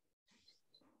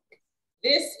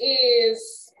this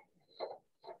is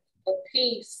a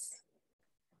piece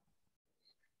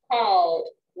called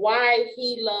Why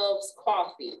He Loves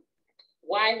Coffee.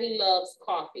 Why He Loves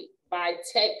Coffee by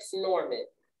Tex Norman.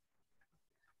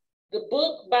 The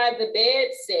book by the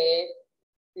bed said,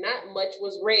 not much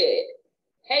was read.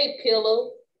 Hey,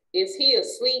 Pillow, is he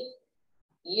asleep?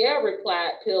 Yeah,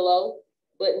 replied Pillow,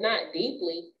 but not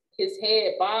deeply. His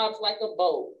head bobs like a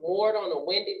boat moored on a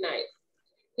windy night.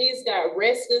 He's got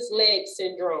restless leg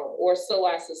syndrome, or so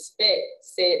I suspect,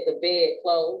 said the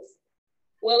bedclothes.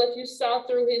 Well, if you saw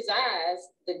through his eyes,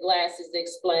 the glasses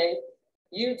explained,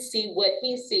 you'd see what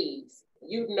he sees.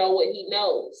 You'd know what he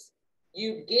knows.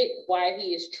 You'd get why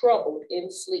he is troubled in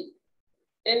sleep.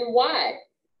 And why?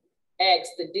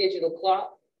 Asked the digital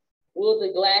clock. Will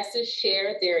the glasses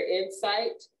share their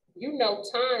insight? You know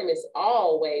time is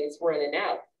always running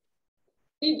out.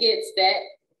 He gets that,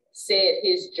 said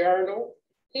his journal.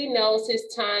 He knows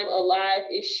his time alive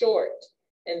is short,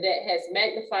 and that has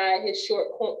magnified his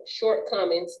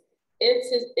shortcomings,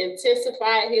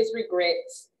 intensified his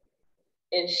regrets,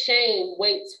 and shame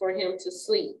waits for him to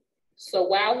sleep. So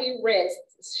while he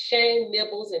rests, shame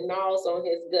nibbles and gnaws on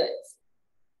his guts.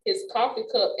 His coffee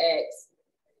cup asks,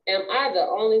 am I the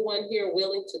only one here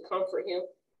willing to comfort him?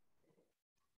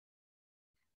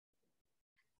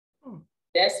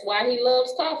 That's why he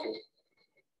loves coffee.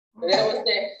 That was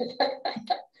that.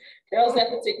 That was that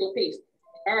particular piece.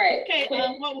 All right. Okay, who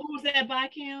was that by,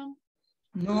 Kim?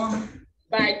 Norman.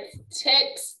 By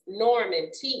Tex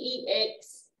Norman,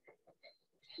 T-E-X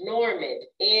Norman,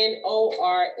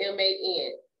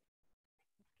 N-O-R-M-A-N.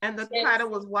 And the title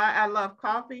was Why I Love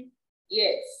Coffee?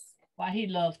 Yes. Why He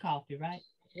Loves Coffee, right?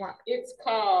 Why? It's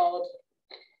called,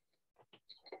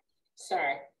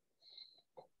 sorry.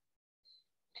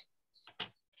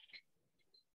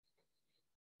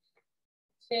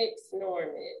 Tex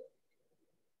Norman.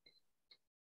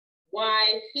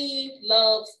 Why He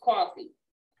Loves Coffee.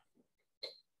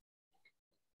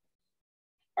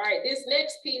 All right, this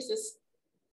next piece is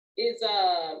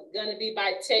going to be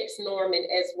by Tex Norman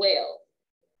as well.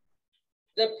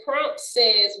 The prompt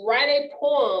says, write a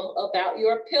poem about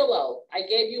your pillow. I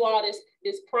gave you all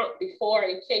this prompt before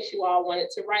in case you all wanted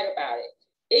to write about it.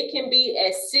 It can be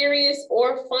as serious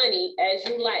or funny as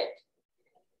you like.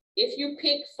 If you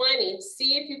pick funny,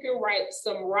 see if you can write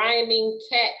some rhyming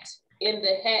cat in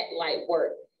the hat like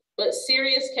work, but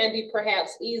serious can be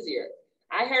perhaps easier.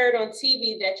 I heard on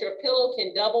TV that your pillow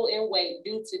can double in weight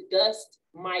due to dust,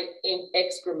 mite, and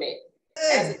excrement.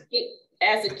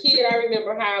 As a kid, I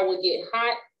remember how I would get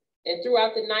hot, and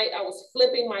throughout the night, I was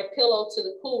flipping my pillow to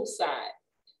the cool side.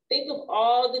 Think of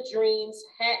all the dreams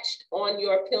hatched on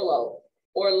your pillow,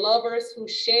 or lovers who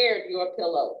shared your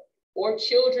pillow, or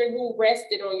children who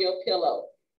rested on your pillow,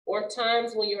 or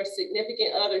times when your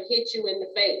significant other hit you in the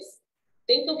face.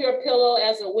 Think of your pillow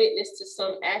as a witness to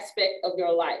some aspect of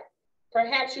your life.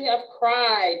 Perhaps you have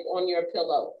cried on your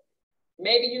pillow.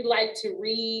 Maybe you like to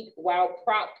read while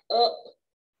propped up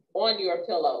on your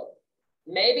pillow.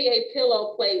 Maybe a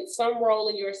pillow played some role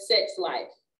in your sex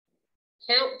life.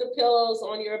 Count the pillows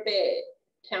on your bed.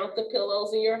 Count the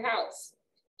pillows in your house.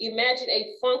 Imagine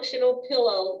a functional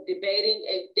pillow debating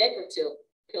a decorative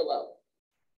pillow.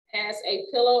 Has a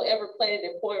pillow ever played an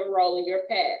important role in your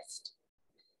past?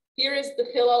 Here is the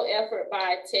pillow effort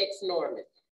by Tex Norman.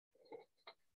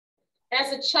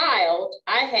 As a child,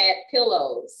 I had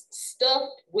pillows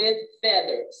stuffed with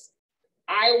feathers.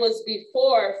 I was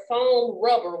before foam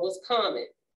rubber was common.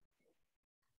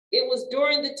 It was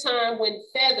during the time when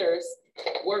feathers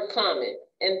were common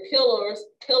and pillows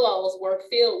were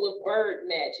filled with bird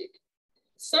magic.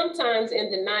 Sometimes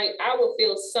in the night, I would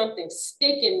feel something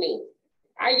stick in me.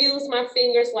 I used my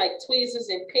fingers like tweezers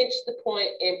and pinched the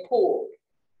point and pulled.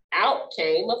 Out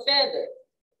came a feather.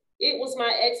 It was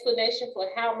my explanation for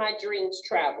how my dreams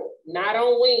traveled, not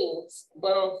on wings,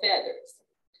 but on feathers.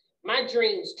 My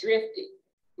dreams drifted.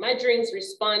 My dreams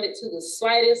responded to the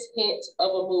slightest hint of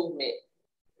a movement.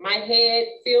 My head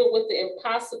filled with the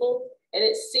impossible, and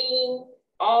it seemed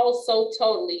all so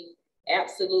totally,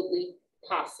 absolutely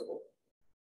possible.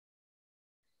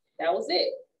 That was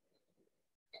it.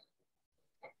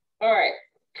 All right.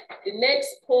 The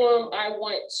next poem I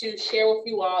want to share with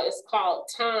you all is called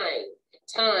Time.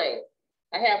 Time.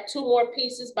 I have two more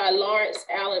pieces by Lawrence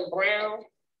Allen Brown.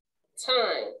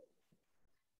 Time.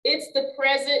 It's the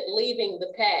present leaving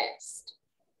the past,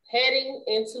 heading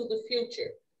into the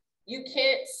future. You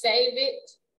can't save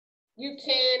it. You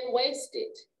can waste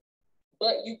it,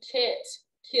 but you can't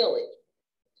kill it.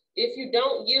 If you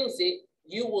don't use it,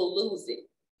 you will lose it.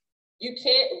 You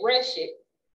can't rush it,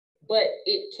 but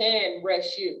it can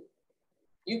rush you.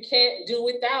 You can't do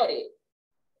without it.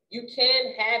 You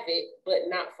can have it, but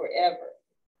not forever.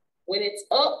 When it's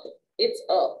up,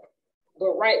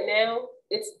 but right now,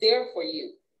 it's there for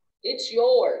you. It's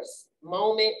yours,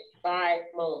 moment by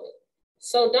moment.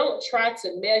 So don't try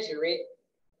to measure it,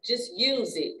 just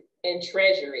use it and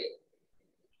treasure it.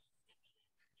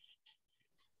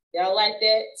 Y'all like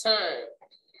that? Time.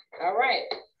 All right.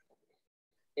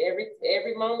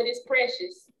 Every moment is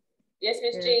precious. Yes,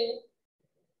 Miss Jean?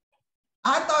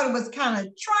 I thought it was kind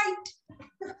of trite.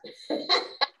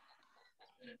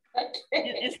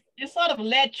 Okay. It's sort of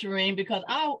lecturing because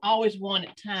I always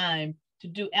wanted time to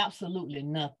do absolutely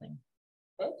nothing.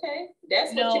 Okay,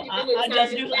 that's what you can do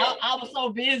with time. I was so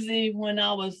busy when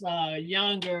I was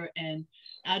younger, and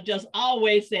I just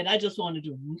always said I just want to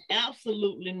do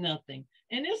absolutely nothing.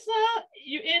 And it's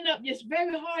it's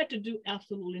very hard to do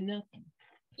absolutely nothing.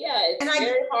 Yeah, it's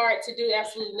very hard to do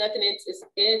absolutely nothing.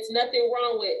 It's nothing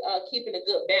wrong with keeping a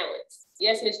good balance.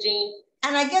 Yes, Miss Jean?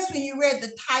 And I guess when you read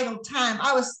the title, Time,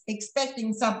 I was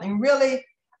expecting something really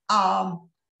not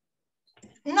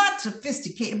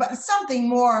sophisticated, but something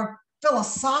more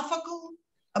philosophical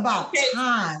about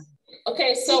time.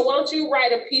 Okay, so why don't you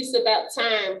write a piece about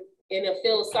time in a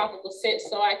philosophical sense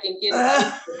so I can get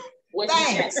what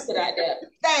you got to put out there.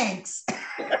 Thanks.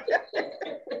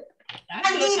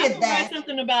 I needed that. Write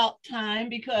something about time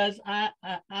because I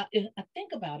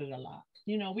think about it a lot.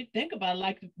 You know, we think about it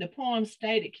like the poem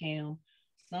stated, Kim.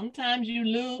 Sometimes you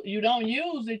don't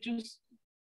use it, you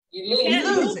can't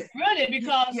lose it really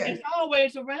because it's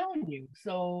always around you.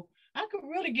 So I could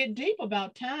really get deep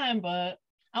about time, but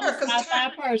I'm a sci-fi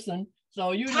person,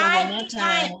 so you know what my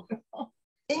time.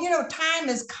 And you know, time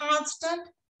is constant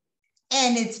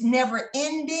and it's never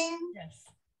ending. Yes.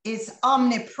 It's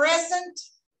omnipresent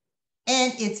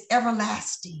and it's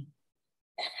everlasting.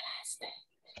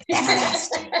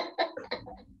 Everlasting.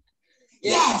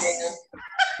 Yes.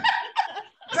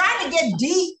 Trying to get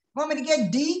deep. Want me to get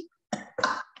deep?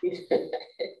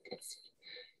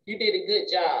 You did a good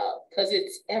job because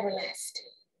it's everlasting.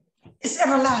 It's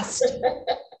everlasting.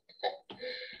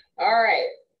 All right.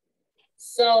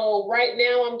 So right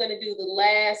now I'm going to do the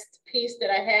last piece that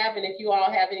I have. And if you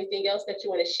all have anything else that you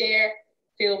want to share,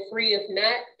 feel free. If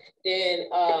not, then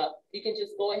you can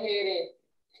just go ahead and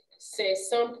say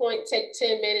some point, take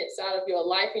 10 minutes out of your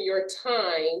life and your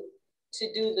time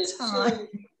to do the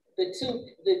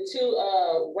two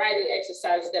writing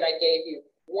exercises that I gave you.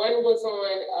 One was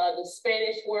on the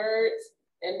Spanish words,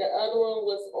 and the other one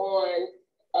was on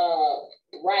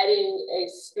writing a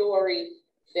story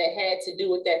that had to do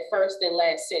with that first and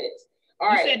last sentence. All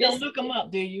right. You said don't look them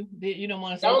up, do you? You don't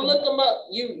want to say don't look them up.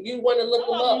 You want to look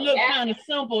them up. Look kind of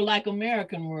simple, like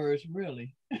American words,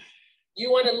 really. You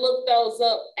want to look those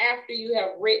up after you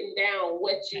have written down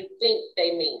what you think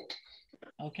they mean.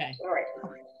 Okay. All right.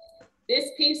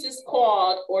 This piece is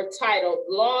called or titled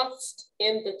Lost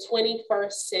in the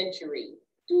 21st Century.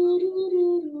 All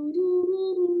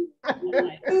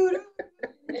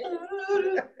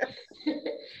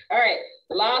right.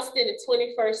 Lost in the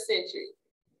 21st Century.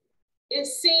 It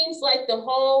seems like the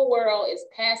whole world is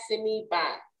passing me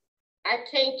by. I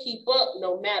can't keep up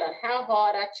no matter how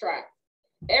hard I try.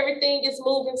 Everything is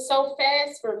moving so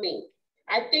fast for me.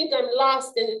 I think I'm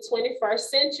lost in the 21st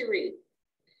century.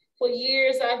 For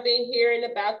years, I've been hearing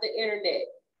about the internet,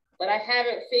 but I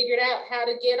haven't figured out how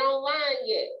to get online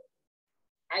yet.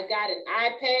 I I got an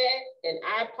iPad, an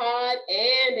iPod,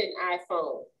 and an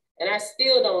iPhone, and I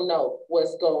still don't know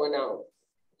what's going on.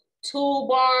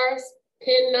 Toolbars,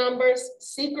 PIN numbers,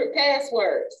 secret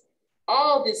passwords.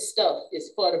 All this stuff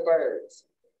is for the birds.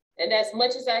 And as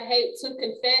much as I hate to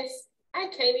confess, I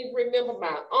can't even remember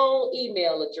my own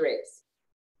email address.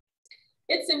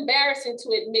 It's embarrassing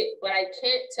to admit, but I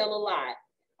can't tell a lie.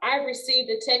 I've received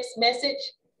a text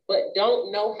message, but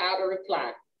don't know how to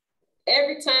reply.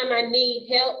 Every time I need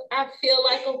help, I feel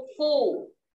like a fool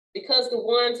because the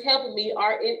ones helping me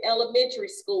are in elementary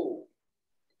school.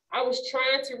 I was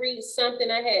trying to read something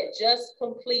I had just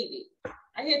completed.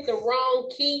 I hit the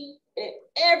wrong key and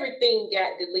everything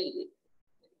got deleted.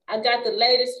 I got the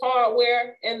latest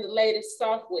hardware and the latest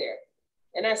software,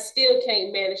 and I still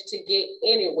can't manage to get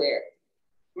anywhere.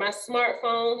 My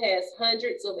smartphone has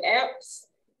hundreds of apps,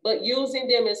 but using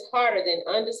them is harder than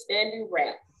understanding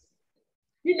rap.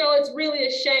 You know, it's really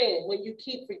a shame when you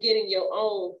keep forgetting your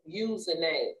own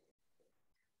username.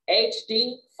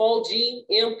 HD, 4G,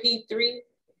 MP3,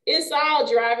 it's all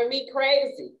driving me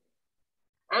crazy.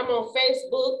 I'm on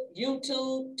Facebook,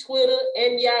 YouTube, Twitter,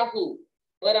 and Yahoo,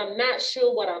 but I'm not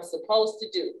sure what I'm supposed to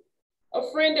do.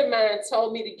 A friend of mine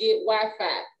told me to get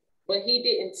Wi-Fi, but he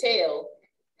didn't tell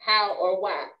how or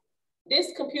why.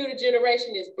 This computer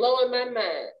generation is blowing my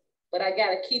mind, but I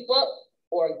gotta keep up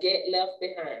or get left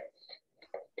behind.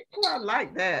 Oh, I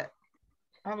like that.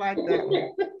 I like that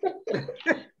one.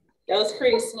 That was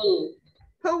pretty smooth.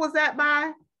 Who was that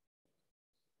by?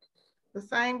 The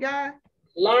same guy?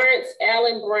 Lawrence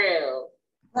Allen Brown.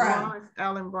 Lawrence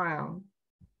Allen Brown.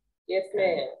 Yes,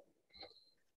 ma'am.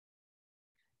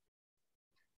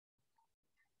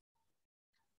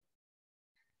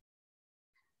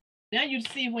 Now you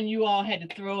see when you all had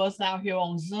to throw us out here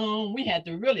on Zoom, we had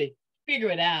to really figure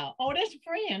it out. Oh, that's a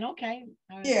friend. Okay.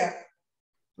 Yeah.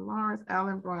 Lawrence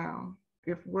Allen Brown.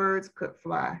 If words could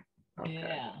fly. Okay.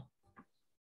 Yeah.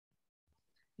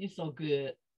 He's so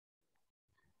good.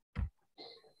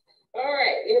 All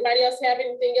right. Anybody else have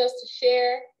anything else to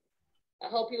share? I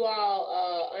hope you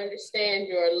all understand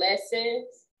your lessons.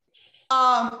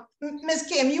 Ms.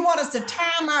 Kim, you want us to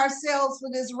time ourselves for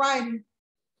this writing?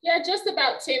 Yeah, just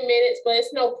about 10 minutes, but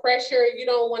it's no pressure. You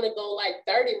don't want to go like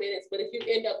 30 minutes, but if you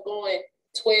end up going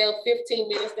 12, 15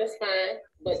 minutes, that's fine.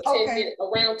 But 10 minutes,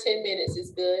 around 10 minutes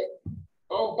is good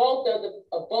on both of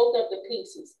the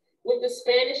pieces. With the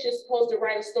Spanish, you're supposed to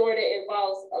write a story that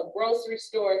involves a grocery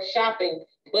store shopping,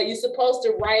 but you're supposed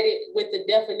to write it with the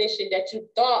definition that you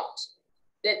thought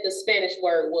that the Spanish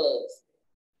word was.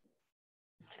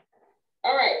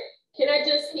 All right, can I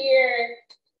just hear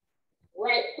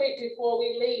right quick before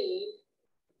we leave,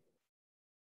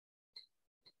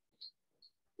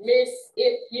 Miss,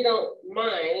 if you don't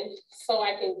mind, so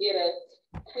I can get a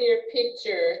clear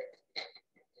picture.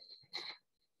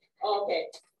 Okay,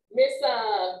 Miss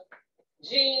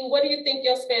Jean, what do you think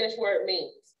your Spanish word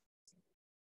means?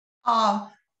 I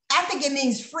think it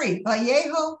means free.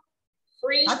 Vallejo?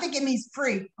 Free? I think it means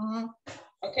free.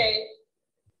 Okay.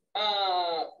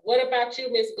 What about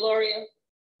you, Miss Gloria?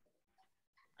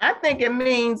 I think it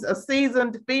means a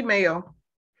seasoned female.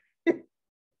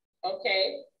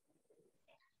 Okay.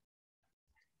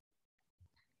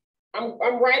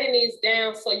 I'm writing these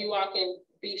down so you all can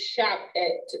be shocked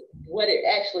at what it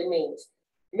actually means.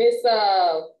 Miss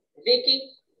Vicky?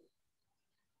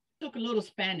 Took a little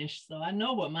Spanish, so I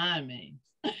know what mine means.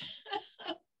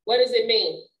 What does it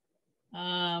mean?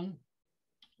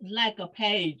 Like a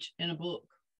page in a book.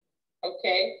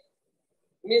 Okay.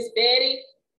 Miss Betty?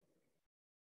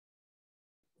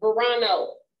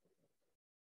 Verano?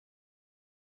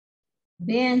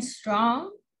 Being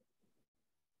strong.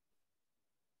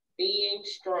 Being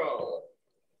strong.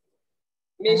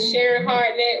 Miss Sharon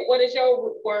Hartnett, what does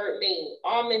your word mean?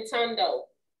 Aumentando.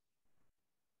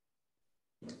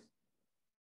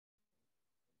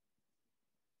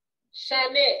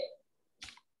 Shanette.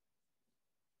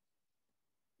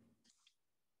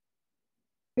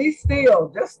 Be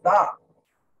still, just stop.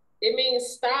 It means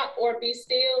stop or be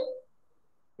still?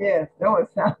 Yes, that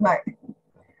would sound like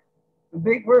a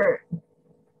big word.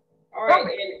 All right,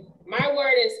 and my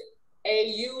word is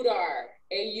ayudar,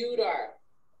 ayudar,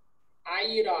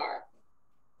 ayudar.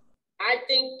 I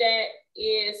think that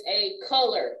is a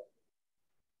color.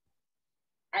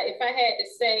 If I had to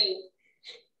say,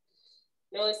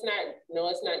 no, it's not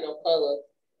no color.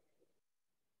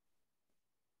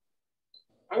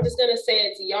 I'm just gonna say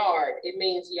it's yard. It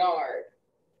means yard.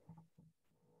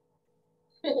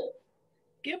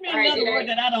 Give me another word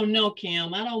that I don't know,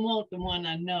 Kim. I don't want the one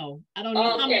I know. I don't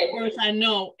know how many words I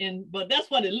know, but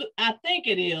that's what I think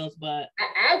it is. But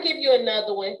I'll give you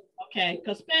another one. Okay,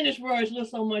 because Spanish words look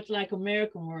so much like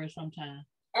American words sometimes.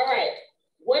 All right.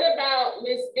 What about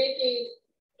Miss Vicky?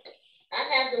 I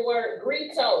have the word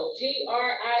grito,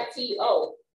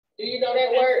 Grito. Do you know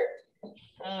that word?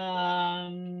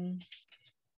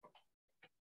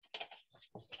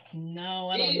 No,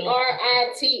 I don't know.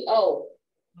 Grito.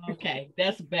 Okay,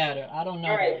 that's better. I don't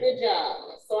know. All right, good job.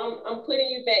 So I'm putting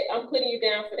you back. I'm putting you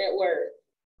down for that word.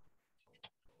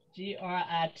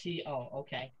 Grito.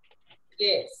 Okay.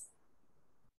 Yes.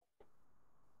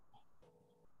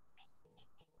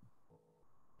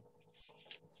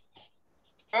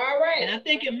 All right. And I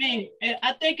think it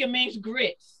means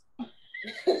grits.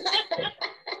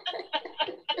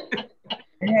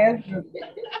 It has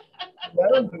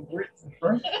the grits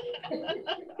first.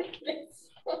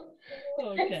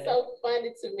 Okay. That's so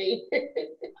funny to me.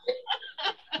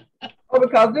 Oh,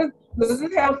 because does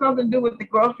this have something to do with the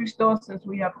grocery store, since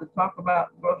we have to talk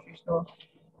about the grocery store?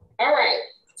 All right.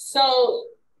 So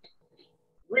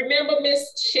remember,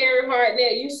 Miss Sharon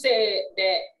Hartnett, you said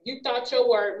that you thought your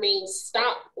word means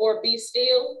stop or be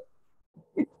still.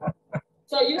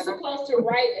 So you're supposed to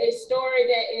write a story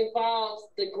that involves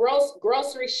the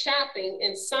grocery shopping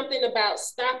and something about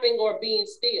stopping or being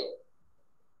still.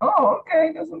 Oh,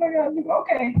 okay. That's what I gotta do.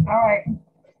 Okay. All right.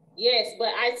 Yes, but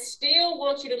I still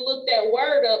want you to look that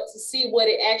word up to see what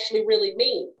it actually really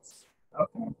means.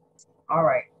 Okay. All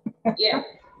right. Yeah.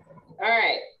 All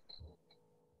right.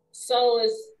 So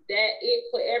is that it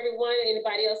for everyone?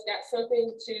 Anybody else got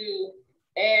something to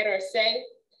add or say?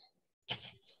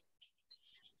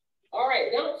 All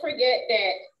right. Don't forget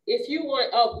that if you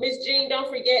want, oh, Miss Jean, don't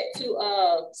forget to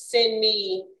send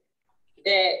me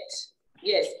that,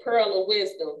 yes, Pearl of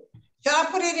Wisdom. Should I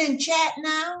put it in chat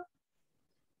now?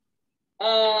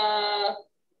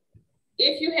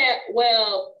 If you have,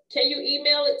 well, can you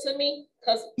email it to me?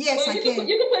 Because yes, well, I can.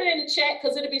 You can put it in the chat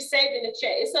because it'll be saved in the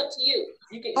chat. It's up to you.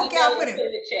 You can okay, email I'll put it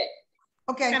in the chat.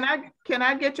 Okay. Can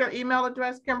I get your email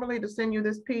address, Kimberly, to send you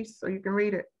this piece so you can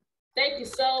read it? Thank you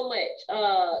so much.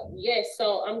 Yes,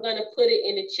 so I'm gonna put it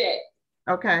in the chat.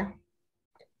 Okay.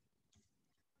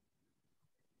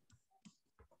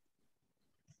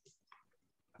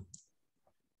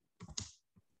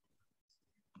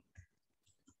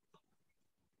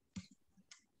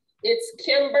 It's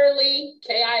Kimberlie,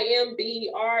 Kimberlie,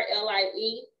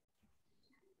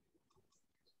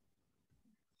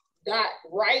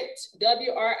 .Wright,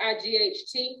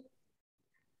 WRIGHT,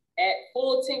 at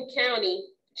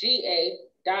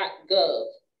FultonCountyGA.gov.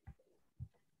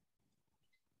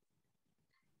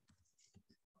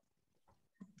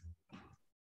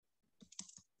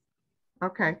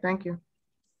 Okay, thank you.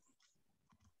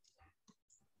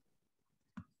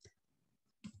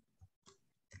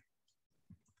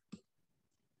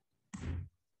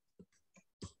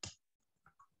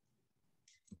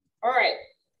 All right.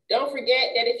 Don't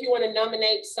forget that if you want to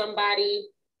nominate somebody,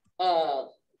 it'd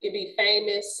be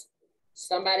famous,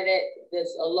 somebody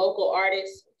that's a local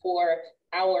artist for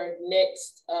our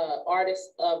next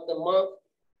artist of the month,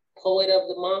 poet of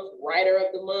the month, writer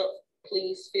of the month,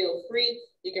 please feel free.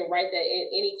 You can write that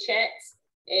in any chats.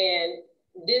 And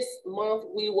this month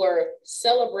we were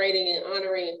celebrating and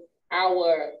honoring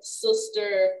our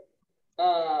sister,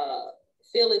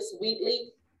 Phyllis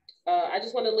Wheatley. I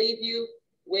just want to leave you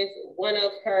with one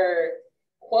of her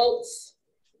quotes.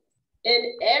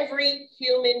 In every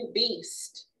human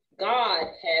beast, God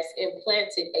has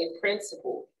implanted a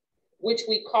principle, which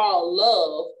we call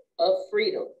love of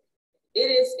freedom. It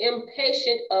is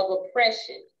impatient of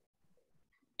oppression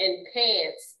and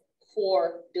pants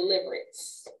for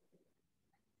deliverance.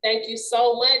 Thank you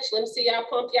so much. Let me see y'all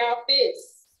pump y'all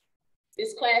fists.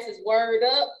 This class is Word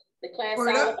Up. The class is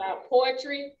all about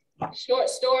poetry, short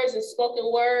stories, and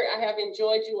spoken word. I have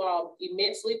enjoyed you all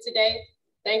immensely today.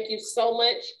 Thank you so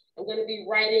much. I'm going to be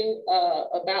writing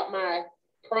about my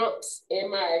prompts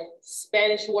and my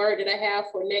Spanish word that I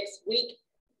have for next week.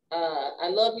 I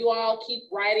love you all. Keep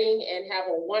writing and have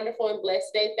a wonderful and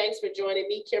blessed day. Thanks for joining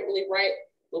me, Kimberlie Wright,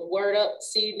 with Word Up.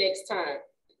 See you next time.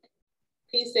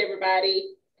 Peace,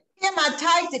 everybody. Kim, I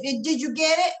typed it. Did you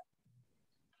get it?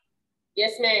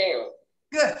 Yes, ma'am.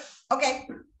 Good. Okay.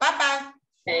 Bye-bye.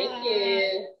 Thank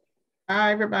you.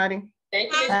 Bye, everybody.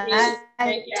 Thank you, Ms. Reed.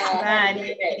 Thank y'all.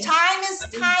 Time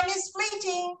is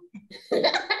fleeting.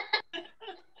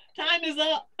 Time is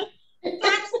up.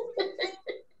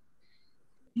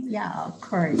 Y'all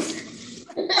crazy.